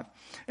God.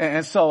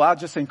 And so I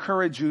just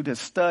encourage you to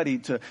study,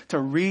 to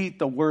read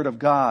the Word of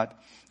God,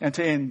 and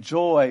to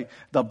enjoy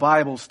the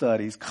Bible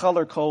studies.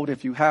 Color code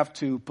if you have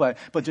to, but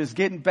just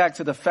getting back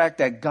to the fact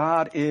that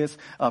God is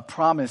a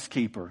promise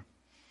keeper.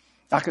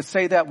 I could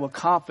say that with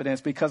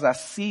confidence because I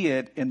see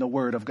it in the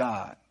Word of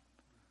God.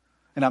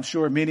 And I'm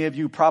sure many of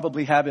you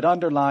probably have it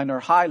underlined or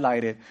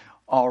highlighted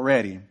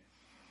already.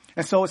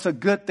 And so it's a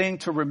good thing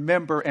to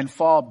remember and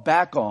fall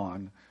back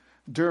on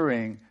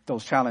during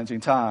those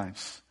challenging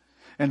times.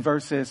 In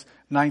verses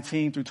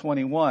 19 through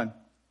 21,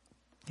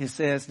 it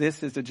says,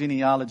 this is the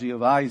genealogy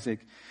of Isaac,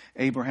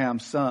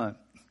 Abraham's son.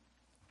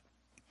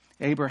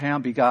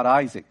 Abraham begot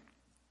Isaac,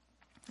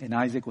 and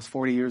Isaac was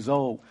 40 years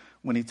old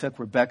when he took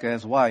Rebekah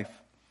as wife.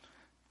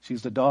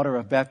 She's the daughter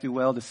of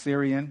Bethuel the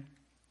Syrian,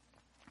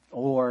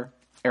 or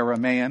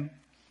Aramaean,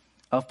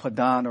 of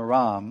Padan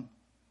Aram,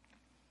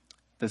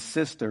 the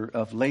sister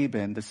of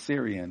Laban the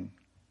Syrian.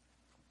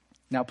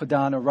 Now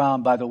Padan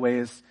Aram, by the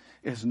way,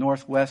 is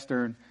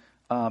northwestern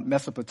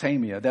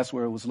Mesopotamia. That's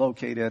where it was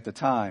located at the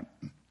time.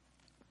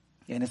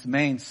 And its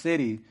main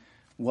city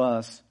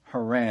was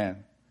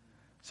Haran.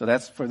 So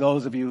that's for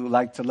those of you who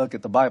like to look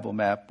at the Bible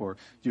map or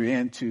you're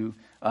into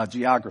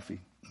geography.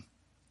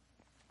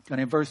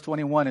 And in verse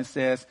 21 it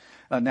says,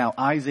 now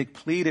Isaac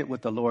pleaded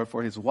with the Lord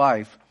for his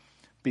wife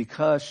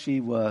because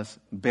she was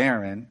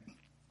barren.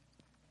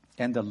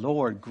 And the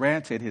Lord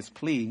granted his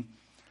plea,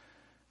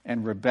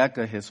 and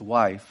Rebekah, his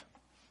wife,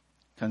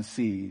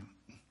 conceived.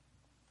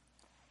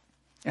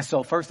 And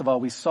so first of all,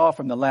 we saw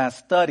from the last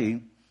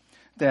study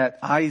that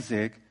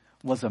Isaac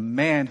was a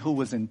man who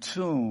was in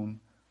tune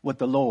with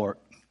the Lord.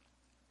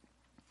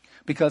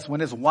 Because when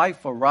his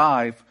wife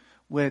arrived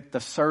with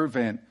the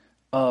servant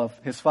of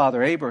his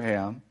father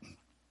Abraham,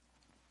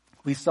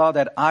 we saw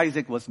that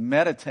Isaac was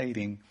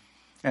meditating,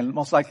 and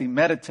most likely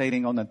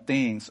meditating on the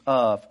things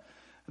of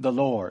the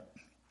Lord.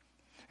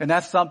 And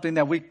that's something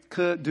that we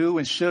could do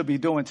and should be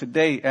doing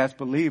today as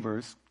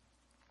believers.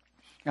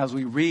 As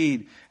we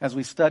read, as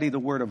we study the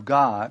Word of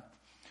God,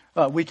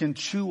 we can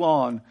chew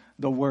on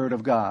the Word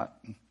of God.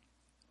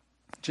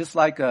 Just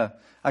like a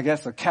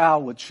cow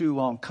would chew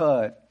on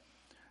cud.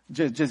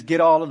 Just get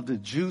all of the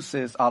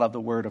juices out of the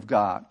Word of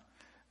God.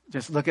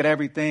 Just look at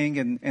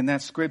everything in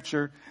that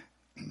scripture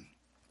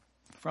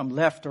from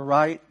left to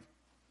right,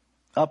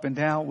 up and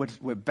down,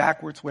 with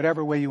backwards,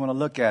 whatever way you want to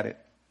look at it.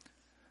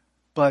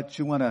 But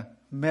you want to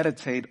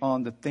meditate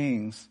on the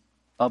things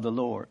of the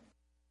Lord.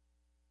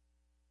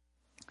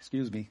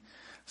 Excuse me.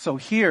 So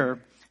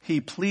here he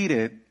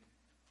pleaded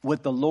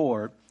with the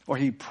Lord, or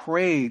he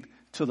prayed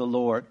to the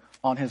Lord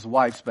on his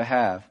wife's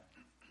behalf.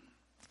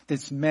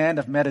 This man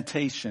of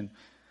meditation,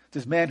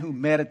 this man who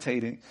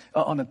meditated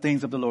on the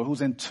things of the Lord,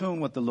 who's in tune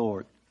with the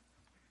Lord.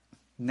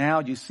 Now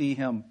you see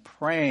him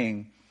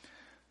praying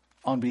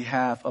on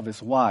behalf of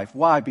his wife.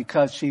 Why?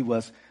 Because she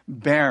was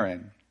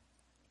barren.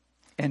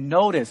 And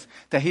notice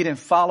that he didn't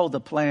follow the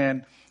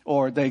plan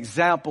or the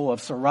example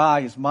of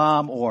Sarai, his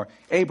mom, or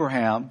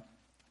Abraham.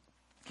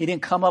 He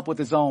didn't come up with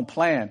his own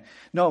plan.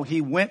 No, he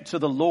went to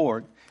the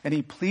Lord and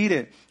he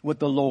pleaded with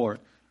the Lord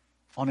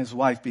on his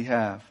wife's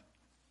behalf.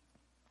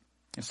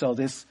 And so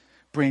this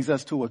brings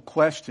us to a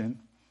question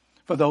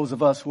for those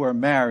of us who are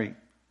married.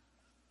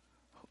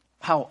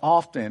 How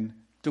often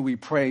do we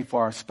pray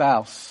for our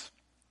spouse?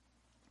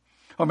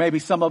 Or maybe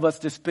some of us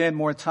just spend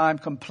more time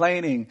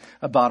complaining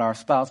about our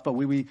spouse, but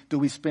do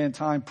we spend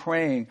time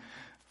praying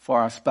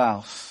for our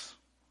spouse?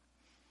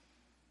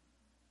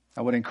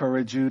 I would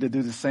encourage you to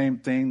do the same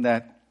thing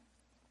that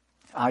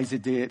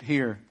Isaac did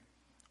here.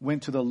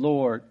 Went to the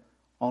Lord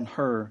on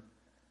her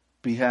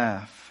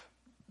behalf.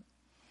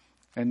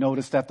 And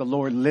notice that the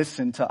Lord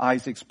listened to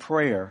Isaac's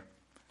prayer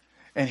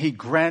and he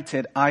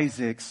granted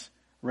Isaac's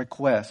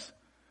request.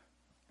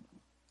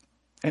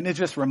 And it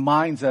just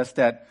reminds us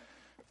that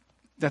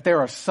there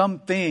are some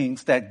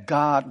things that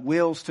God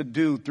wills to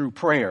do through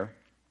prayer.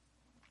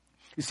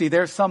 You see,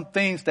 there's some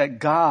things that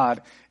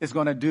God is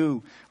going to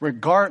do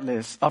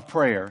regardless of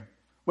prayer.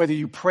 Whether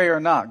you pray or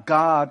not,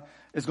 God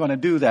is going to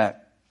do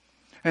that.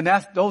 And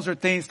those are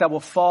things that will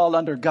fall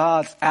under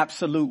God's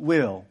absolute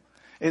will.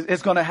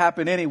 It's going to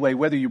happen anyway,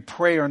 whether you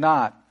pray or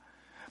not.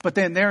 But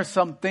then there are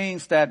some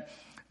things that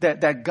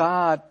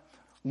God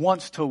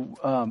wants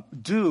to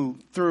do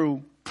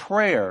through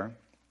prayer.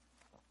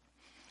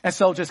 And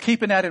so just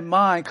keeping that in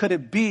mind, could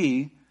it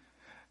be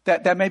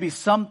that maybe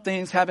some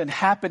things haven't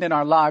happened in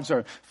our lives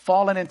or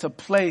fallen into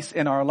place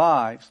in our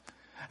lives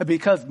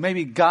because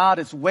maybe God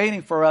is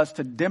waiting for us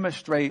to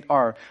demonstrate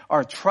our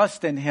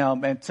trust in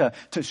Him and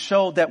to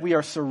show that we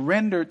are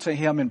surrendered to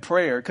Him in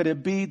prayer? Could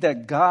it be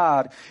that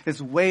God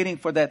is waiting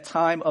for that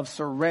time of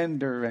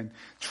surrender and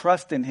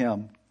trust in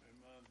Him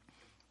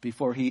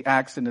before He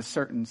acts in a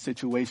certain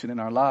situation in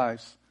our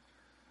lives?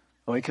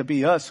 Or it could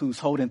be us who's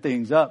holding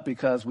things up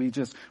because we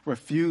just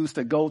refuse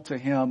to go to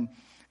Him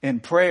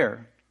in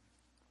prayer.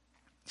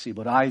 See,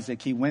 but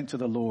Isaac, he went to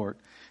the Lord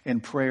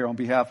in prayer on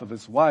behalf of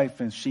his wife,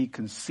 and she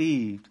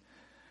conceived.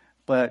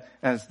 But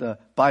as the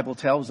Bible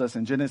tells us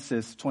in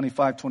Genesis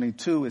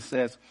 25:22, it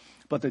says,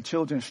 but the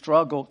children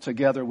struggled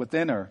together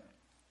within her.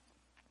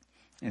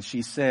 And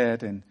she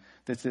said, and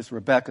this is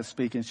Rebekah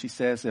speaking, she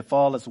says, if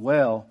all is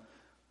well,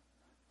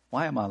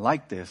 why am I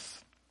like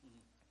this?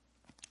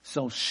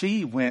 So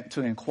she went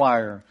to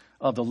inquire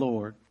of the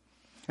Lord.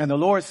 And the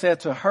Lord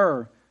said to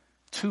her,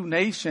 2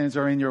 nations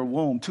are in your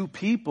womb. 2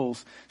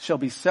 peoples shall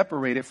be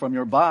separated from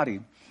your body.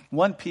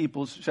 One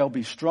people shall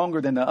be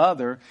stronger than the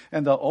other,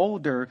 and the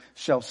older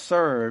shall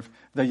serve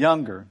the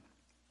younger.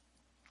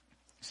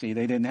 See,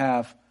 they didn't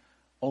have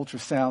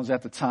ultrasounds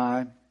at the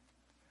time.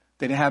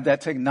 They didn't have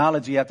that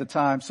technology at the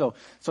time. So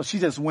she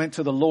just went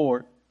to the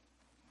Lord.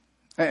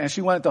 And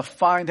she wanted to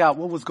find out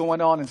what was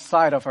going on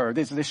inside of her.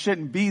 This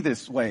shouldn't be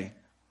this way.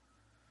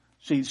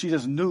 She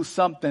just knew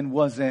something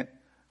wasn't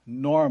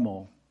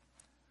normal.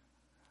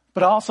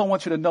 But I also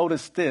want you to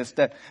notice this,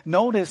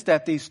 notice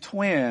that these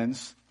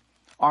twins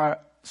are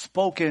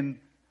spoken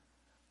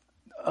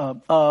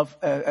of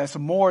as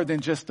more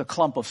than just a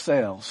clump of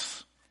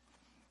cells.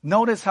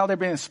 Notice how they're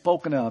being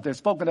spoken of. They're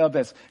spoken of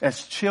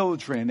as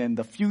children and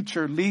the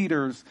future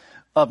leaders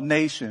of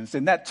nations.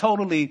 And that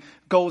totally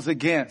goes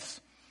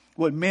against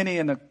what many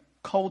in the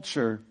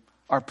culture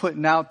are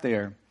putting out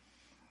there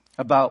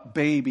about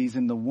babies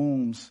in the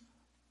wombs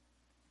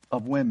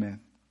of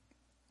women.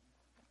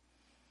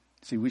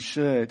 See, we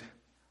should,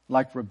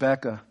 like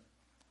Rebekah,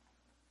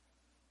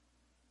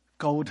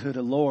 go to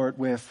the Lord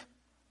with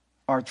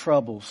our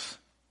troubles.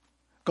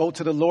 Go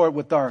to the Lord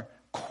with our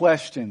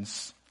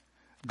questions.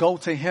 Go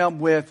to Him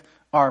with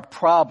our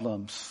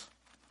problems.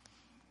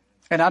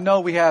 And I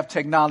know we have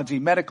technology,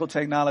 medical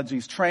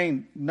technologies,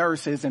 trained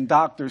nurses and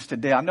doctors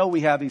today. I know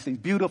we have these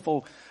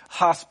beautiful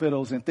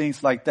hospitals and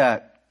things like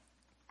that.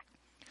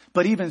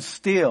 But even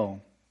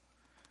still,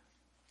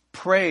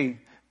 pray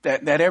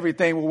that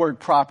everything will work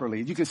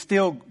properly. You can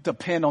still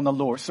depend on the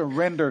Lord.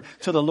 Surrender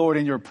to the Lord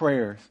in your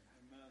prayers.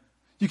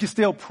 You can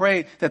still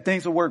pray that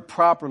things will work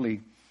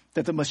properly,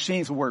 that the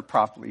machines will work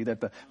properly,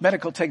 that the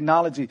medical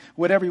technology,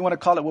 whatever you want to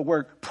call it, will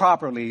work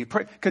properly.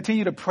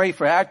 Continue to pray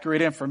for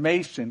accurate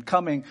information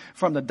coming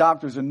from the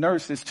doctors and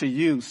nurses to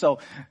you. So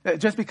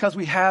just because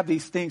we have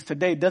these things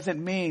today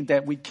doesn't mean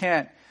that we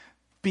can't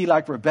be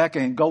like Rebekah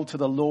and go to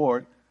the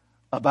Lord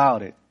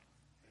about it.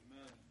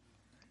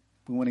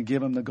 We want to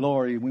give Him the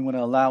glory. We want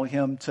to allow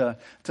Him to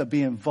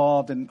be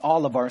involved in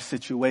all of our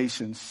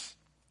situations.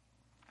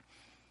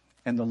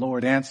 And the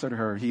Lord answered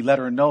her. He let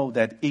her know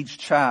that each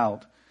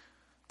child,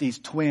 these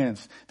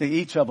twins, that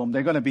each of them,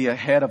 they're going to be a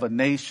head of a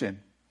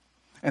nation.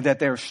 And that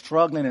they're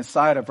struggling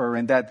inside of her,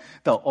 and that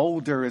the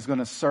older is going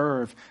to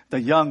serve the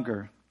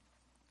younger.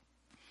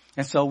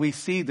 And so we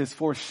see this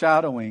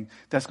foreshadowing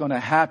that's going to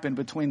happen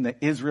between the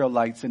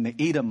Israelites and the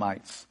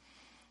Edomites.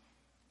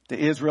 The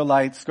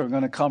Israelites are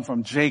going to come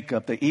from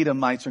Jacob. The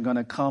Edomites are going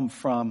to come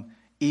from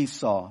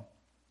Esau.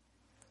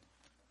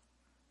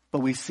 But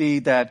we see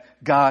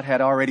that God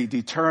had already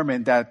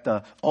determined that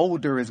the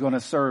older is going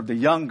to serve the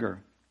younger.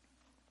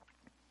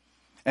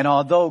 And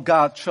although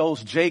God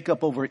chose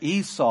Jacob over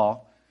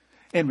Esau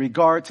in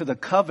regard to the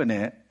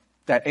covenant,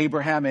 that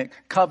Abrahamic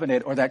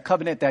covenant, or that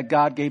covenant that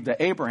God gave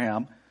to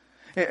Abraham,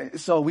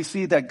 so we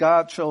see that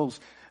God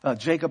chose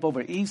Jacob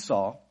over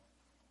Esau.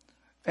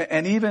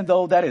 And even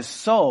though that is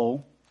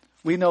so,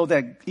 we know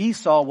that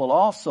Esau will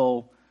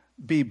also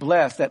be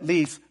blessed, at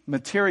least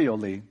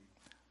materially.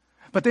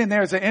 But then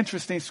there's an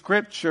interesting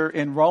scripture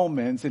in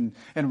Romans, in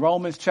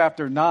Romans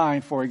chapter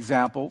 9, for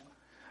example,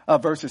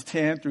 verses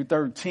 10 through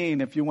 13.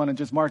 If you want to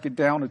just mark it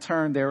down or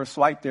turn there or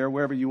swipe there,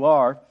 wherever you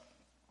are.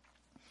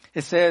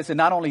 It says, and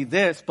not only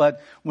this,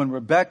 but when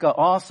Rebekah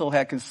also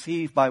had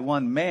conceived by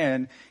one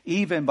man,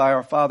 even by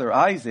our father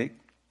Isaac,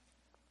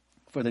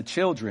 for the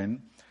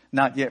children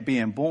not yet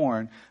being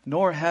born,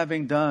 nor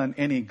having done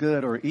any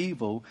good or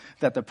evil,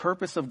 that the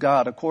purpose of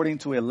God according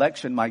to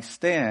election might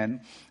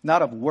stand,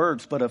 not of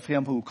works, but of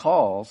Him who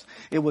calls.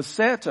 It was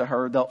said to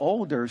her, the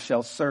older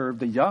shall serve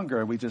the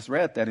younger. We just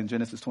read that in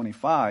Genesis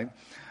 25.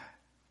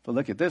 But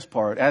look at this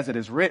part. As it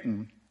is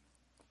written,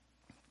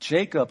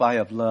 Jacob I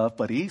have loved,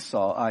 but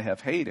Esau I have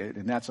hated.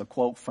 And that's a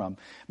quote from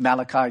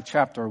Malachi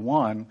chapter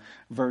 1,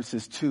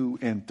 verses 2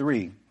 and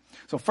 3.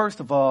 So first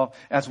of all,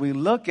 as we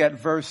look at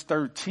verse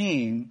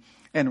 13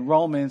 in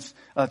Romans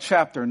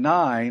chapter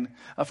 9,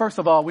 first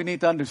of all, we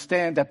need to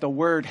understand that the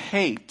word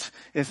hate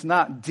is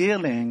not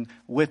dealing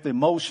with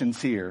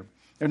emotions here.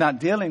 They're not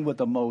dealing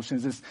with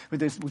emotions.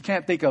 We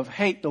can't think of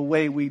hate the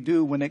way we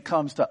do when it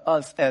comes to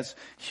us as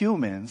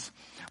humans.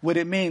 What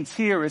it means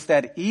here is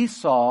that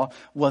Esau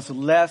was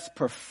less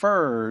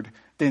preferred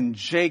than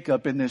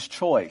Jacob in this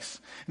choice.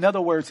 In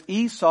other words,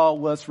 Esau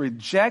was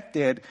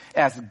rejected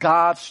as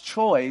God's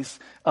choice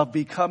of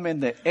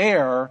becoming the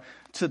heir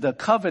to the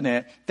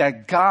covenant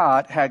that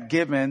God had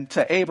given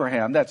to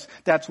Abraham.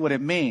 That's what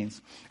it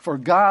means. For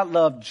God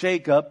loved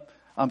Jacob.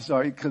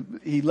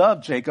 He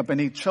loved Jacob and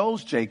he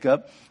chose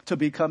Jacob to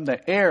become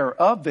the heir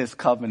of this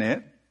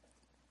covenant.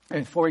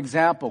 And for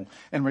example,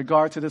 in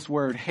regard to this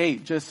word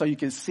hate, just so you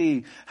can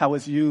see how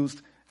it's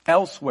used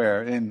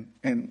elsewhere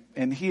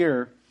and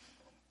here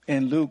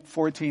in Luke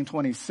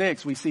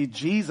 14:26, we see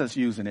Jesus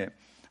using it.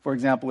 For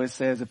example, it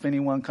says, if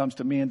anyone comes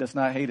to me and does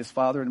not hate his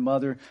father and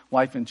mother,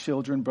 wife and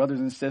children, brothers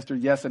and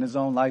sisters, yes, in his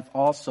own life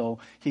also,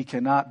 he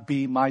cannot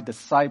be my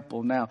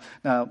disciple. Now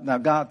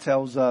God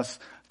tells us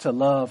to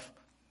love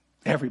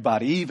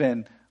everybody,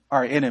 even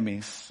our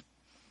enemies.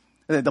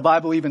 The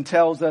Bible even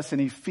tells us in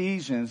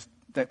Ephesians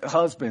that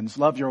husbands,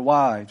 love your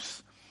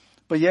wives.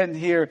 But yet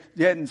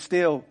and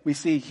still, we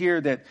see here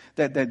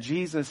that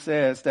Jesus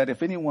says that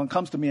if anyone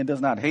comes to me and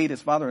does not hate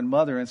his father and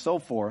mother and so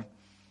forth,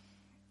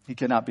 he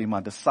cannot be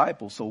my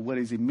disciple. So what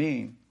does he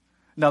mean?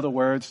 In other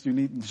words,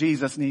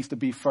 Jesus needs to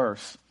be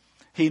first.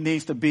 He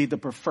needs to be the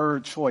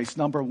preferred choice,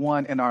 number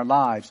one in our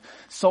lives.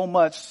 So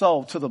much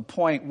so to the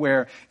point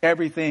where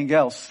everything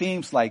else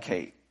seems like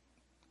hate.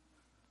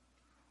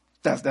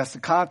 That's the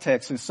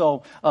context. And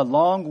so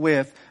along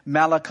with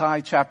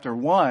Malachi chapter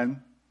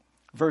 1,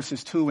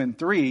 verses 2 and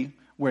 3,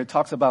 where it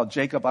talks about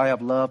Jacob I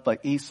have loved,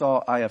 but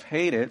Esau I have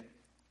hated,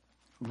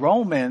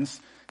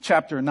 Romans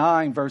chapter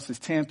 9, verses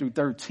 10 through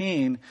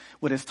 13,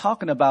 what it's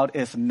talking about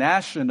is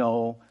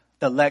national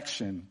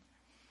election.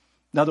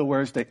 In other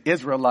words, the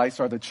Israelites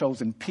are the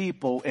chosen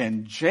people,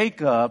 and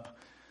Jacob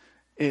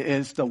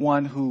is the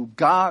one who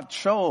God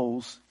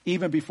chose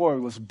even before he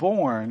was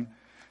born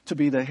to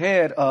be the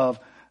head of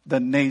the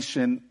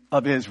nation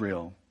of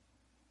Israel.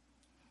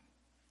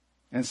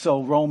 And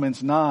so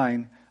Romans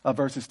 9,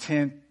 verses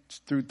 10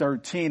 through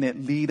 13, it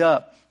lead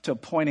up to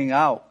pointing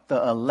out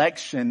the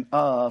election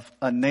of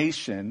a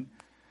nation.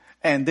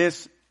 And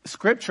this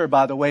scripture,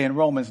 by the way, in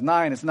Romans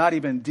 9, is not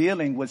even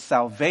dealing with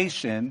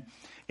salvation.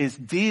 It's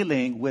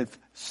dealing with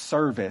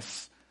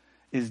service.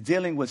 It's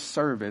dealing with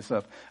service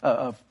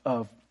of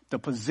the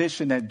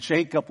position that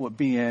Jacob would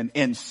be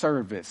in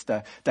service,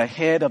 the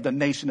head of the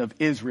nation of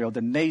Israel,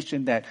 the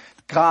nation that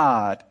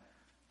God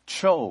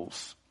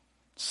chose.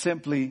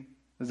 Simply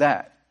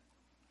that.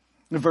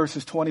 In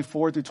verses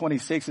 24 through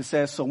 26, it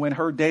says, so when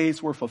her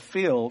days were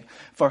fulfilled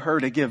for her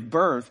to give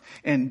birth,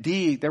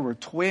 indeed there were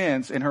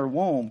twins in her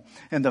womb,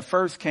 and the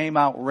first came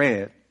out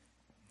red.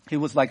 He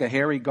was like a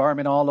hairy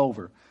garment all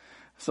over.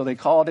 So they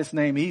called his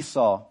name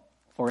Esau,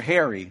 or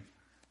hairy.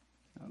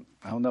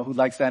 I don't know who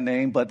likes that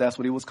name, but that's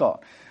what he was called.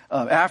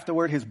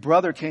 Afterward, his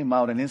brother came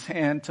out and his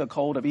hand took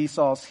hold of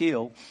Esau's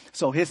heel.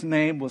 So his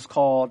name was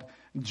called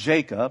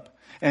Jacob.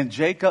 And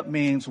Jacob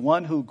means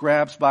one who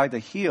grabs by the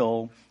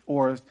heel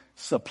or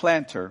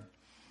supplanter.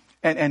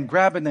 And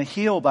grabbing the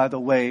heel, by the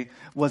way,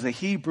 was a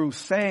Hebrew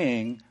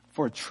saying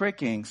for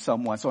tricking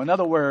someone. So in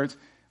other words,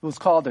 it was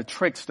called a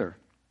trickster.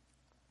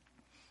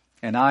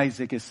 And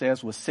Isaac, it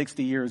says, was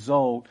 60 years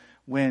old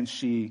when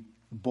she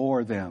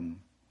bore them.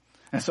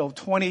 And so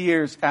 20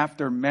 years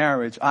after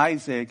marriage,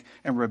 Isaac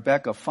and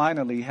Rebekah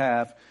finally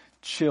have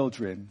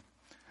children.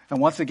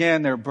 And once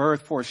again, their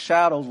birth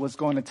foreshadows what's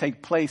going to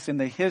take place in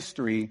the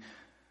history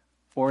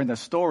or in the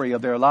story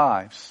of their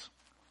lives.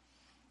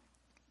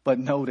 But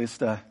notice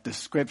the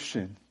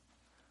description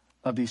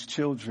of these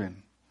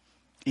children.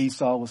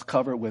 Esau was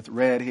covered with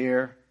red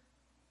hair.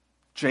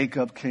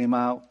 Jacob came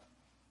out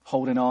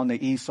holding on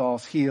to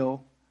Esau's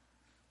heel.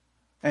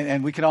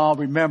 And we can all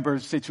remember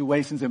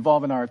situations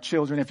involving our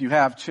children if you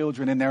have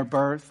children in their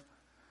birth.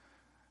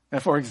 And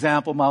for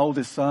example, my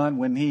oldest son,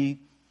 when he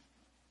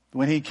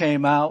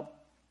came out,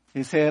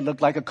 his head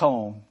looked like a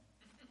cone.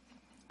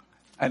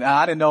 And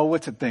I didn't know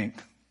what to think.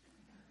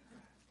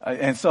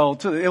 And so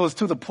it was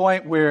to the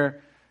point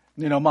where,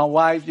 my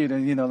wife, the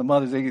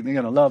mothers, they're going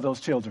to love those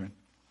children.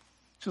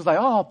 She was like,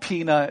 oh,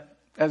 Peanut,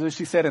 as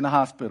she said in the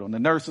hospital. And the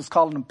nurse was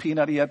calling him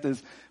Peanut. He had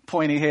this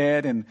pointy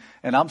head. And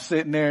I'm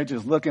sitting there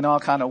just looking all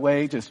kind of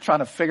way, just trying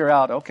to figure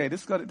out, okay,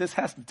 this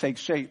has to take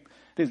shape.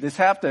 This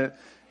have to,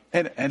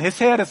 and his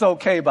head is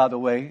okay, by the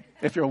way,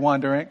 if you're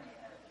wondering.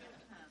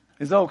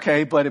 It's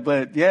okay,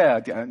 but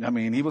yeah,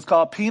 he was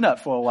called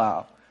Peanut for a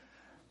while.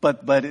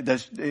 But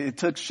it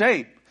took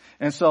shape.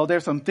 And so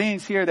there's some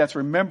things here that's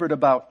remembered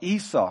about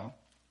Esau.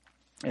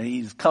 And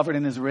he's covered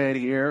in his red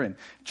hair, and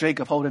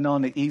Jacob holding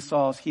on to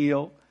Esau's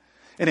heel.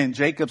 And in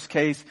Jacob's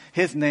case,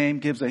 his name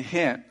gives a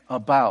hint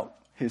about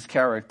his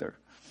character.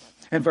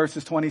 In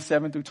verses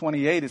 27 through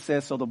 28, it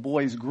says, so the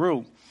boys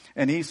grew,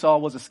 and Esau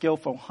was a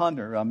skillful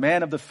hunter, a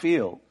man of the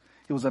field.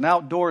 He was an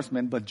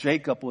outdoorsman, but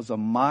Jacob was a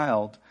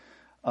mild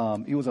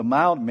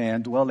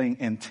man dwelling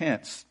in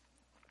tents.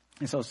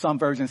 And so some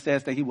version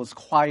says that he was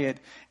quiet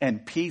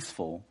and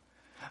peaceful.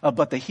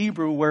 But the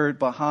Hebrew word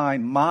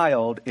behind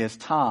mild is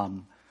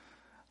tam.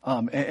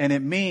 And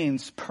it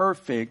means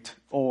perfect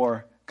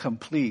or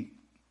complete.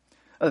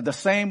 The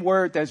same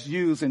word that's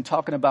used in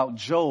talking about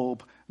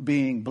Job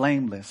being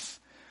blameless.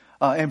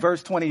 In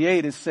verse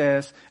 28, it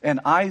says, and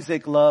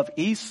Isaac loved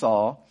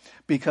Esau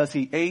because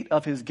he ate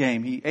of his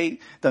game. He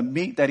ate the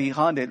meat that he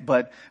hunted,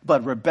 but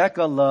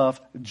Rebekah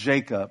loved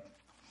Jacob.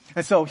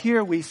 And so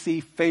here we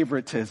see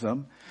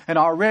favoritism. And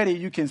already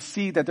you can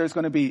see that there's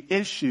going to be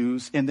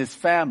issues in this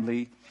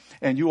family,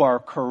 and you are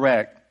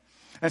correct.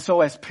 And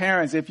so as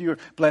parents, if you're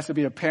blessed to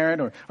be a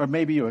parent or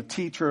maybe you're a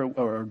teacher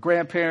or a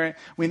grandparent,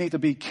 we need to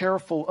be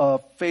careful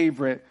of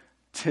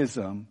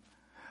favoritism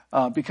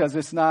because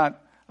it's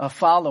not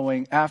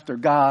following after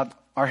God,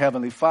 our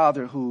Heavenly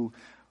Father, who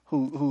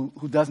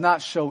does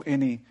not show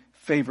any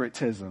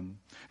favoritism.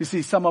 You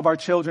see, some of our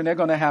children, they're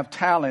going to have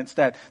talents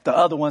that the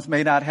other ones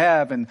may not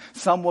have, and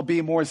some will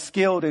be more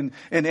skilled in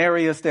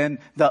areas than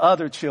the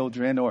other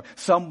children, or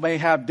some may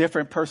have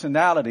different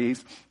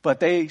personalities,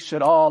 but they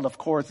should all, of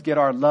course, get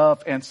our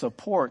love and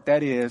support.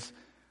 That is,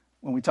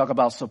 when we talk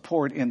about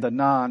support in the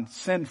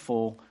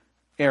non-sinful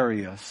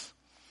areas.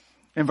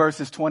 In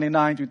verses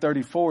 29 through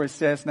 34, it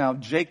says, now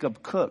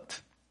Jacob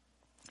cooked.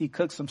 He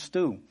cooked some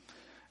stew.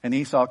 And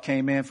Esau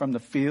came in from the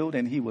field,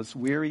 and he was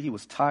weary, he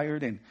was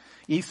tired. And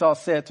Esau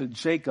said to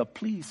Jacob,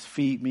 please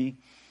feed me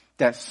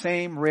that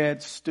same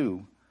red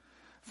stew,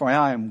 for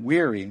I am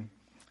weary.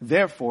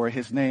 Therefore,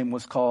 his name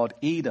was called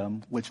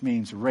Edom, which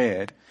means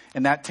red.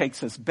 And that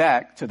takes us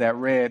back to that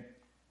red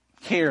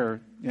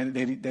hair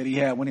that he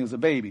had when he was a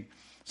baby.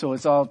 So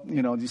it's all,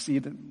 you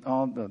see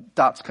all the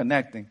dots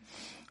connecting.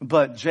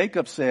 But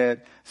Jacob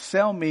said,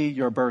 sell me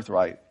your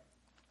birthright,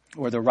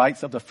 or the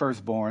rights of the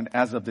firstborn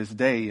as of this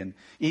day. And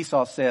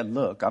Esau said,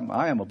 look,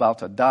 I am about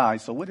to die,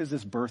 so what is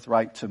this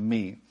birthright to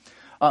me?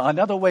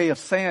 Another way of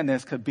saying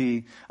this could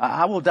be,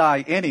 I will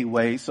die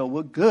anyway, so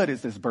what good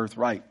is this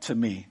birthright to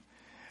me?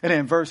 And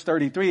in verse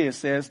 33 it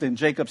says, then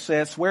Jacob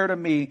said, swear to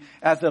me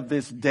as of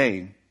this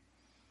day.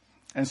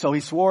 And so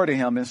he swore to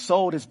him and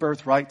sold his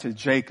birthright to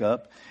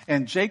Jacob.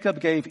 And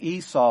Jacob gave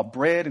Esau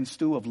bread and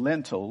stew of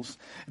lentils.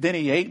 Then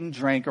he ate and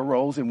drank,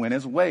 arose and went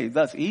his way.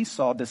 Thus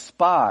Esau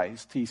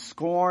despised, he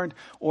scorned,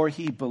 or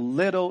he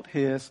belittled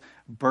his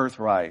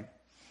birthright.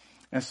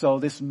 And so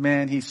this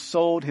man, he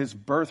sold his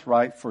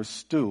birthright for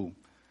stew,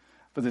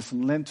 for this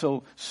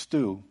lentil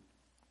stew.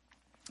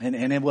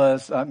 And it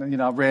was, I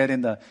read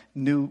in the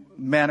New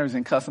Manners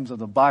and Customs of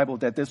the Bible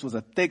that this was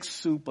a thick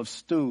soup of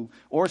stew,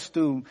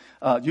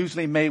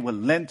 usually made with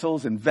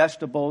lentils and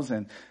vegetables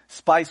and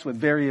spiced with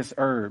various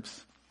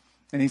herbs.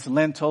 And these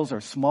lentils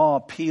are small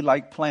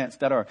pea-like plants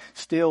that are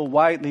still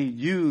widely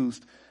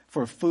used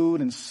for food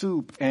and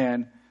soup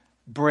and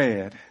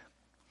bread.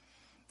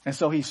 And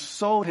so he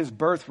sold his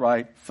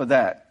birthright for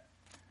that.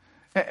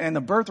 And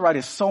the birthright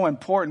is so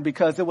important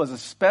because it was a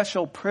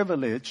special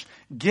privilege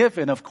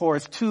given, of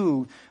course,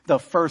 to the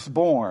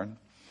firstborn.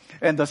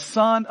 And the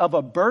son of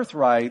a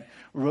birthright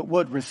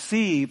would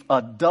receive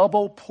a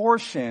double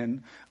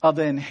portion of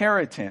the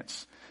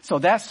inheritance. So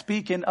that's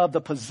speaking of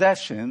the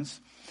possessions.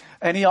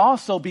 And he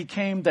also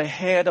became the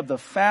head of the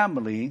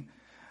family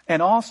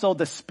and also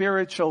the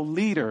spiritual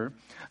leader.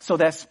 So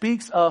that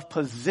speaks of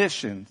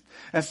position.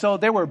 And so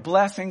there were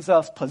blessings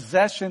of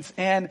possessions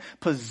and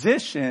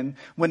position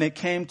when it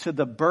came to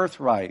the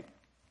birthright.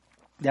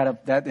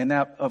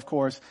 That, of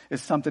course,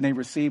 is something they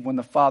received when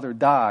the father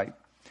died.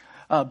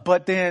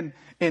 But then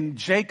in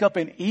Jacob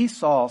and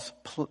Esau's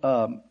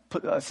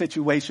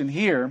situation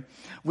here,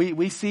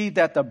 we see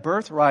that the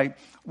birthright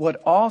would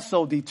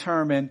also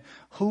determine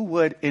who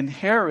would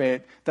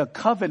inherit the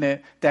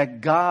covenant that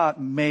God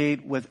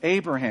made with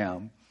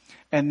Abraham.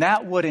 And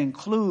that would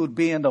include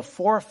being the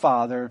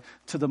forefather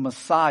to the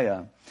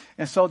Messiah.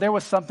 And so there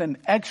was something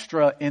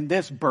extra in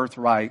this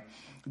birthright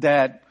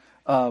that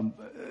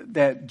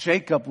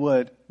Jacob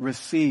would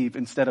receive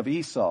instead of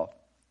Esau.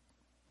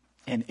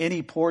 And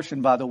any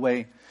portion, by the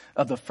way,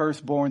 of the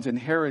firstborn's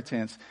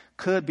inheritance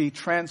could be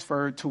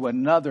transferred to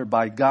another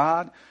by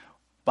God,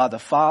 by the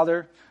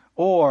father,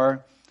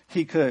 or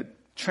he could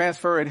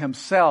transfer it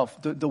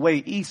himself the way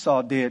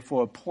Esau did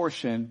for a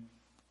portion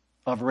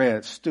of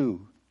red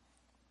stew.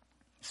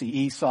 See,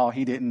 Esau,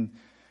 he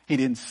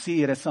didn't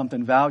see it as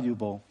something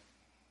valuable.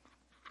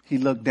 He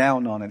looked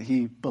down on it.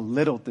 He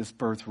belittled this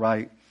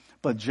birthright.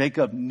 But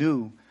Jacob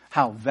knew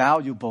how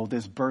valuable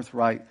this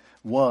birthright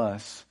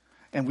was.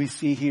 And we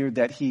see here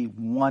that he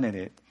wanted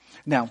it.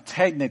 Now,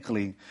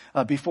 technically,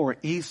 before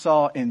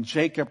Esau and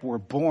Jacob were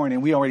born,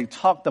 and we already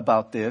talked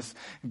about this,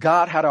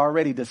 God had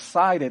already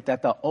decided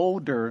that the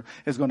older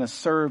is going to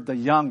serve the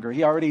younger.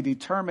 He already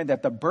determined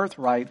that the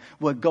birthright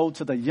would go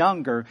to the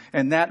younger,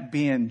 and that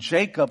being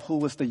Jacob, who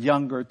was the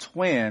younger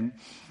twin.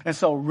 And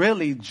so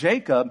really,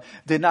 Jacob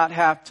did not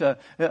have to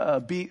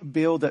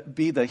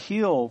be the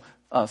heel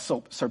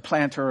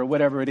supplanter or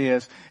whatever it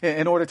is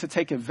in order to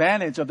take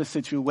advantage of the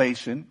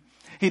situation.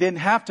 He didn't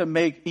have to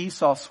make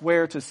Esau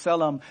swear to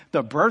sell him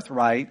the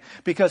birthright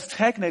because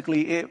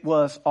technically it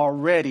was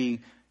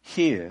already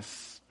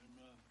his.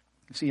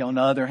 See, on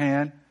the other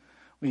hand,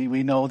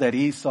 we know that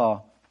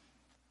Esau,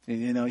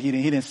 he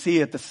didn't see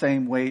it the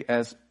same way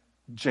as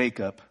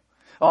Jacob.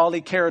 All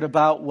he cared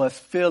about was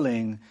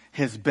filling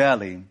his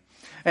belly.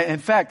 In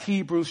fact,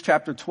 Hebrews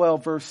chapter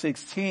 12, verse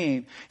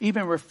 16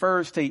 even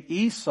refers to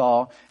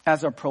Esau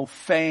as a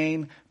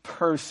profane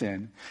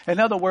person. In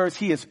other words,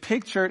 he is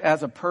pictured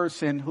as a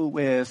person who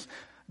is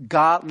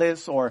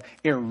godless or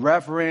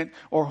irreverent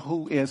or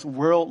who is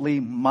worldly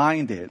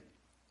minded.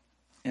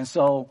 And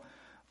so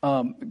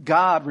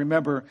God,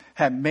 remember,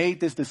 had made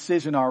this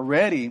decision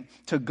already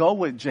to go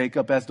with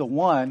Jacob as the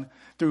one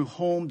through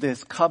whom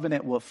this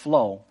covenant would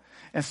flow.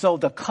 And so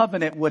the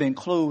covenant would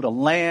include a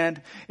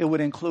land, it would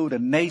include a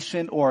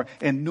nation or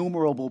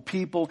innumerable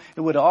people.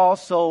 It would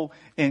also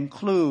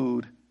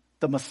include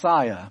the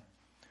Messiah.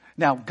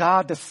 Now,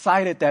 God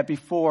decided that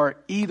before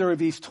either of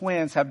these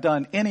twins have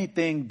done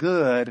anything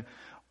good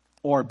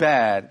or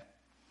bad.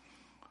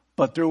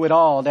 But through it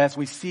all, as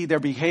we see their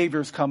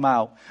behaviors come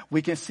out,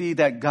 we can see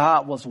that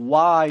God was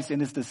wise in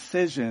his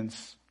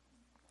decisions,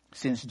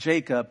 since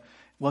Jacob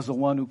was the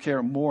one who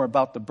cared more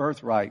about the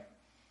birthright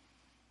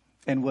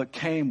and what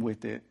came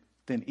with it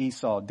than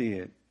Esau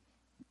did.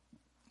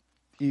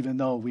 Even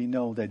though we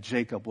know that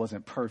Jacob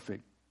wasn't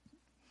perfect.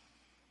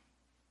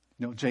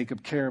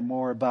 Jacob cared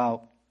more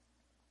about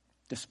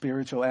the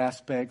spiritual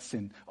aspects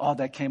and all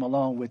that came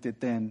along with it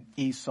than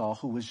Esau,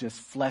 who was just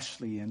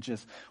fleshly and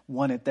just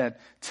wanted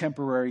that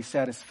temporary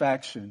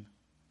satisfaction.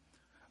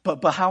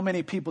 But how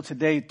many people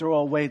today throw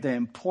away the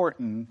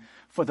important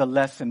for the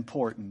less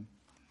important?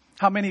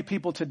 How many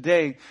people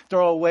today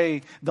throw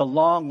away the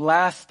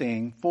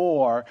long-lasting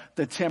for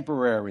the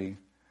temporary?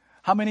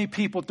 How many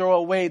people throw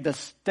away the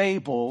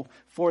stable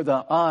for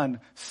the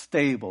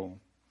unstable?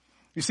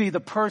 You see,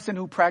 the person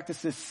who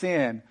practices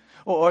sin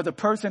or the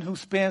person who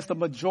spends the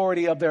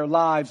majority of their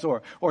lives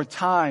or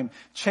time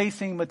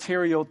chasing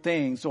material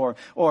things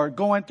or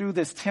going through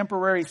this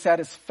temporary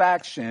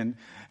satisfaction,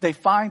 they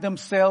find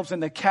themselves in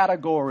the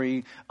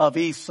category of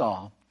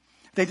Esau.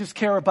 They just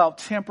care about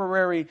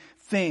temporary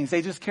things.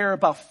 They just care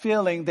about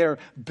filling their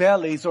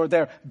bellies or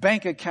their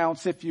bank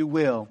accounts, if you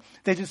will.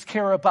 They just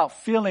care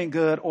about feeling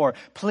good or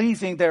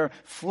pleasing their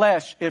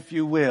flesh, if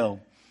you will.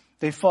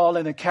 They fall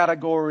in the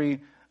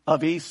category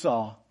of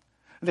Esau.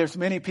 There's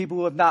many people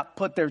who have not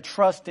put their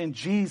trust in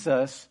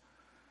Jesus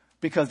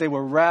because they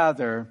would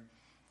rather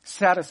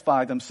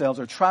satisfy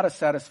themselves or try to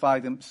satisfy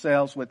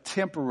themselves with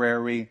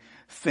temporary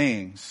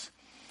things.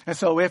 And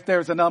so if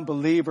there's an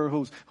unbeliever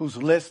who's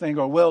listening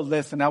or will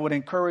listen, I would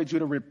encourage you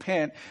to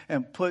repent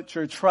and put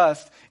your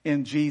trust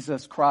in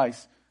Jesus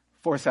Christ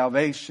for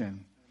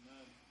salvation.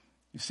 Amen.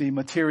 You see,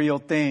 material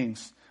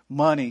things,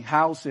 money,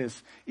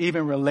 houses,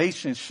 even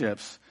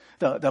relationships,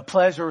 the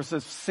pleasures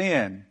of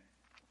sin.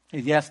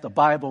 Yes, the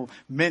Bible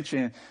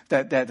mentioned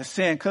that the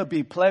sin could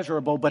be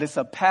pleasurable, but it's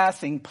a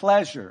passing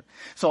pleasure.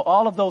 So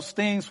all of those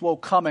things will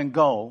come and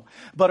go.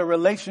 But a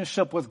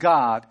relationship with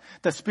God,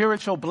 the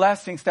spiritual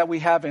blessings that we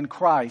have in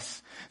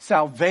Christ,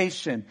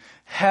 salvation,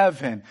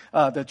 heaven,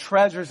 the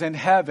treasures in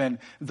heaven,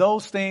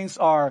 those things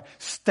are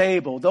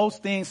stable. Those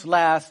things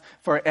last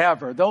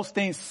forever. Those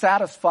things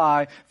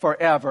satisfy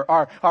forever.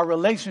 Our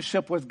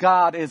relationship with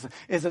God is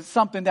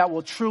something that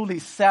will truly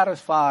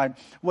satisfy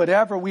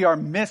whatever we are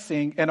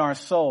missing in our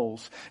souls.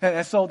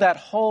 And so that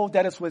hole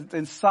that is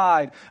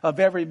inside of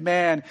every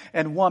man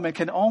and woman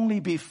can only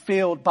be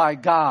filled by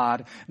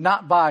God,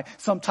 not by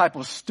some type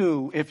of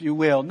stew, if you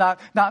will, not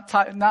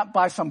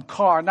by some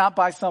car, not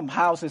by some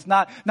houses,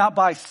 not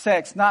by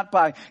sex, not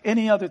by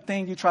any other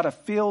thing you try to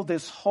fill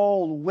this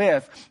hole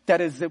with that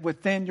is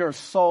within your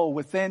soul,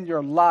 within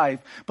your life.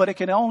 But it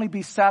can only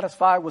be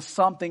satisfied with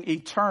something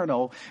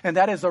eternal, and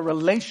that is a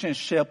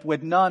relationship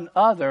with none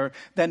other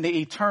than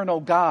the eternal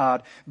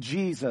God,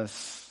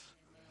 Jesus.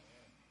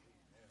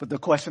 But the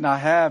question I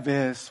have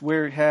is,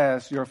 where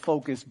has your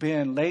focus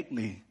been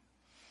lately?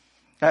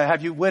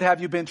 What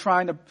have you been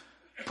trying to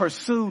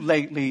pursue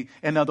lately,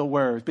 in other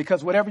words?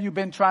 Because whatever you've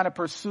been trying to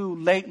pursue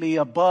lately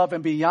above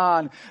and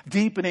beyond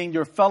deepening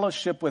your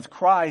fellowship with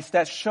Christ,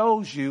 that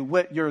shows you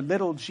what your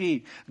little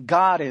g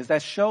God is.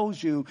 That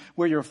shows you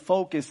where your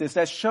focus is.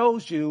 That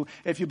shows you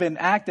if you've been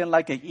acting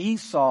like an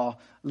Esau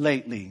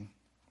lately,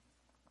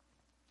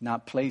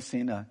 not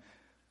placing a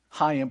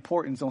high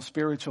importance on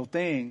spiritual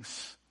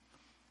things.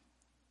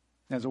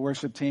 As the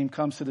worship team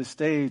comes to the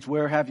stage,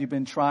 where have you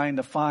been trying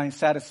to find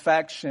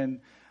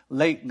satisfaction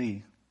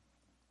lately?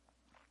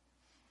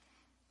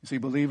 You see,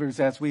 believers,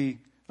 as we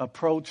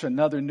approach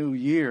another new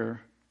year,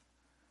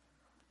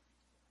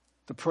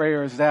 The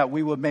prayer is that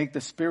we would make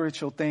the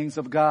spiritual things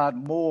of God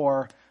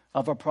more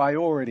of a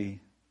priority,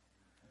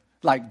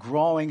 like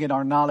growing in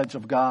our knowledge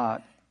of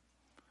God,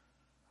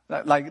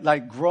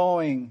 like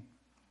growing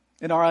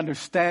in our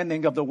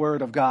understanding of the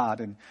Word of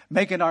God and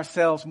making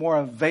ourselves more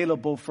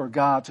available for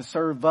God to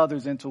serve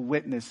others and to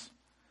witness,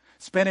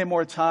 spending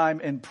more time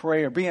in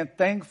prayer, being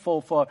thankful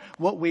for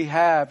what we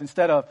have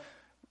instead of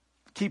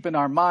keeping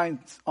our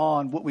minds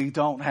on what we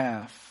don't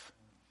have.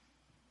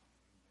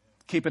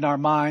 Keeping our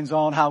minds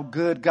on how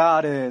good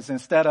God is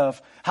instead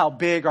of how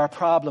big our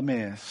problem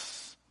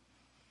is.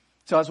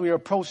 So as we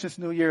approach this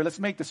new year, let's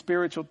make the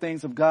spiritual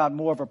things of God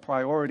more of a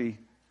priority.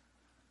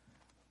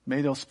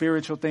 May those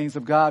spiritual things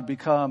of God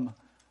become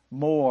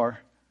more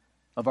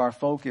of our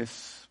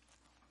focus.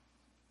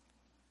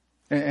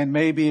 And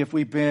maybe if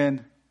we've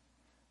been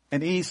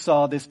an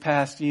Esau this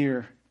past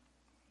year,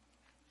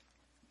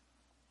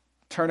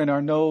 turning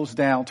our nose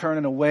down,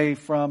 turning away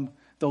from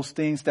those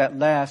things that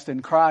last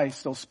in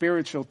Christ, those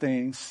spiritual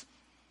things.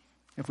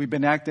 If we've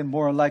been acting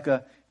more like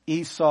a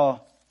Esau,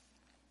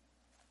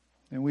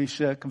 then we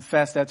should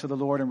confess that to the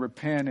Lord and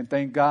repent and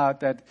thank God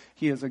that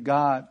He is a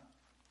God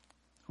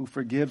who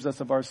forgives us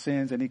of our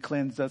sins and He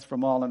cleanses us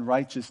from all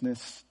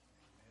unrighteousness.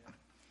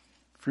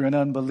 If you're an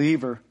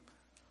unbeliever,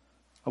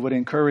 I would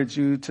encourage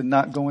you to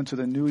not go into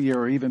the new year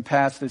or even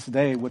past this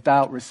day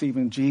without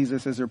receiving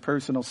Jesus as your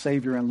personal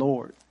Savior and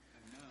Lord.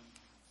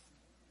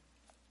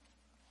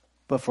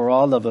 But for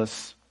all of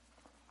us,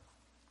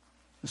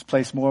 let's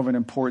place more of an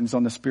importance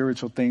on the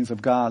spiritual things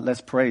of God.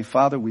 Let's pray.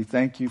 Father, we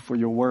thank you for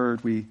your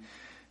word. We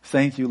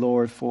thank you,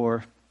 Lord,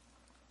 for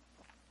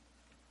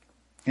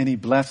any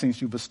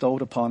blessings you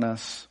bestowed upon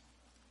us.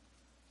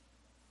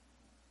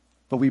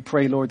 But we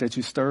pray, Lord, that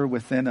you stir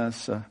within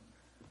us a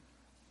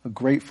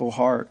grateful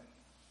heart.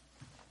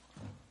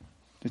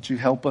 That you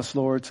help us,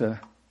 Lord, to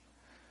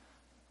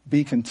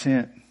be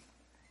content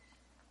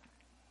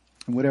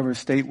in whatever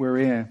state we're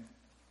in.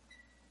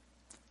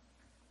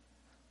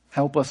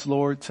 Help us,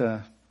 Lord,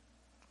 to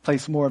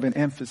place more of an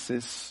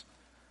emphasis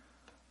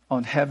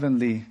on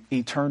heavenly,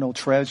 eternal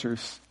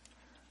treasures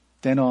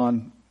than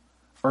on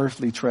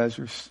earthly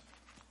treasures.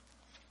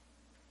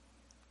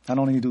 Not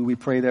only do we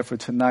pray that for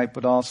tonight,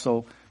 but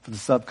also for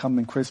this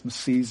upcoming Christmas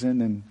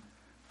season and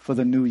for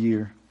the new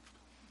year.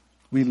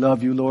 We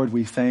love you, Lord.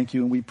 We thank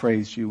you and we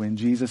praise you. In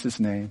Jesus'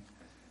 name,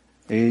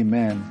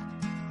 amen.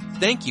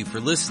 Thank you for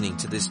listening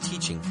to this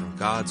teaching from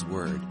God's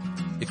Word.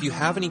 If you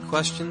have any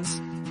questions,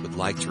 would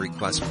like to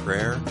request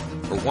prayer,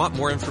 or want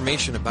more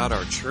information about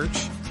our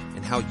church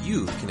and how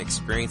you can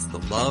experience the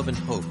love and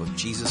hope of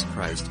Jesus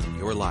Christ in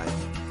your life,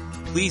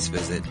 please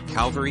visit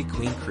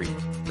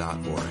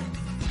calvaryqueencreek.org.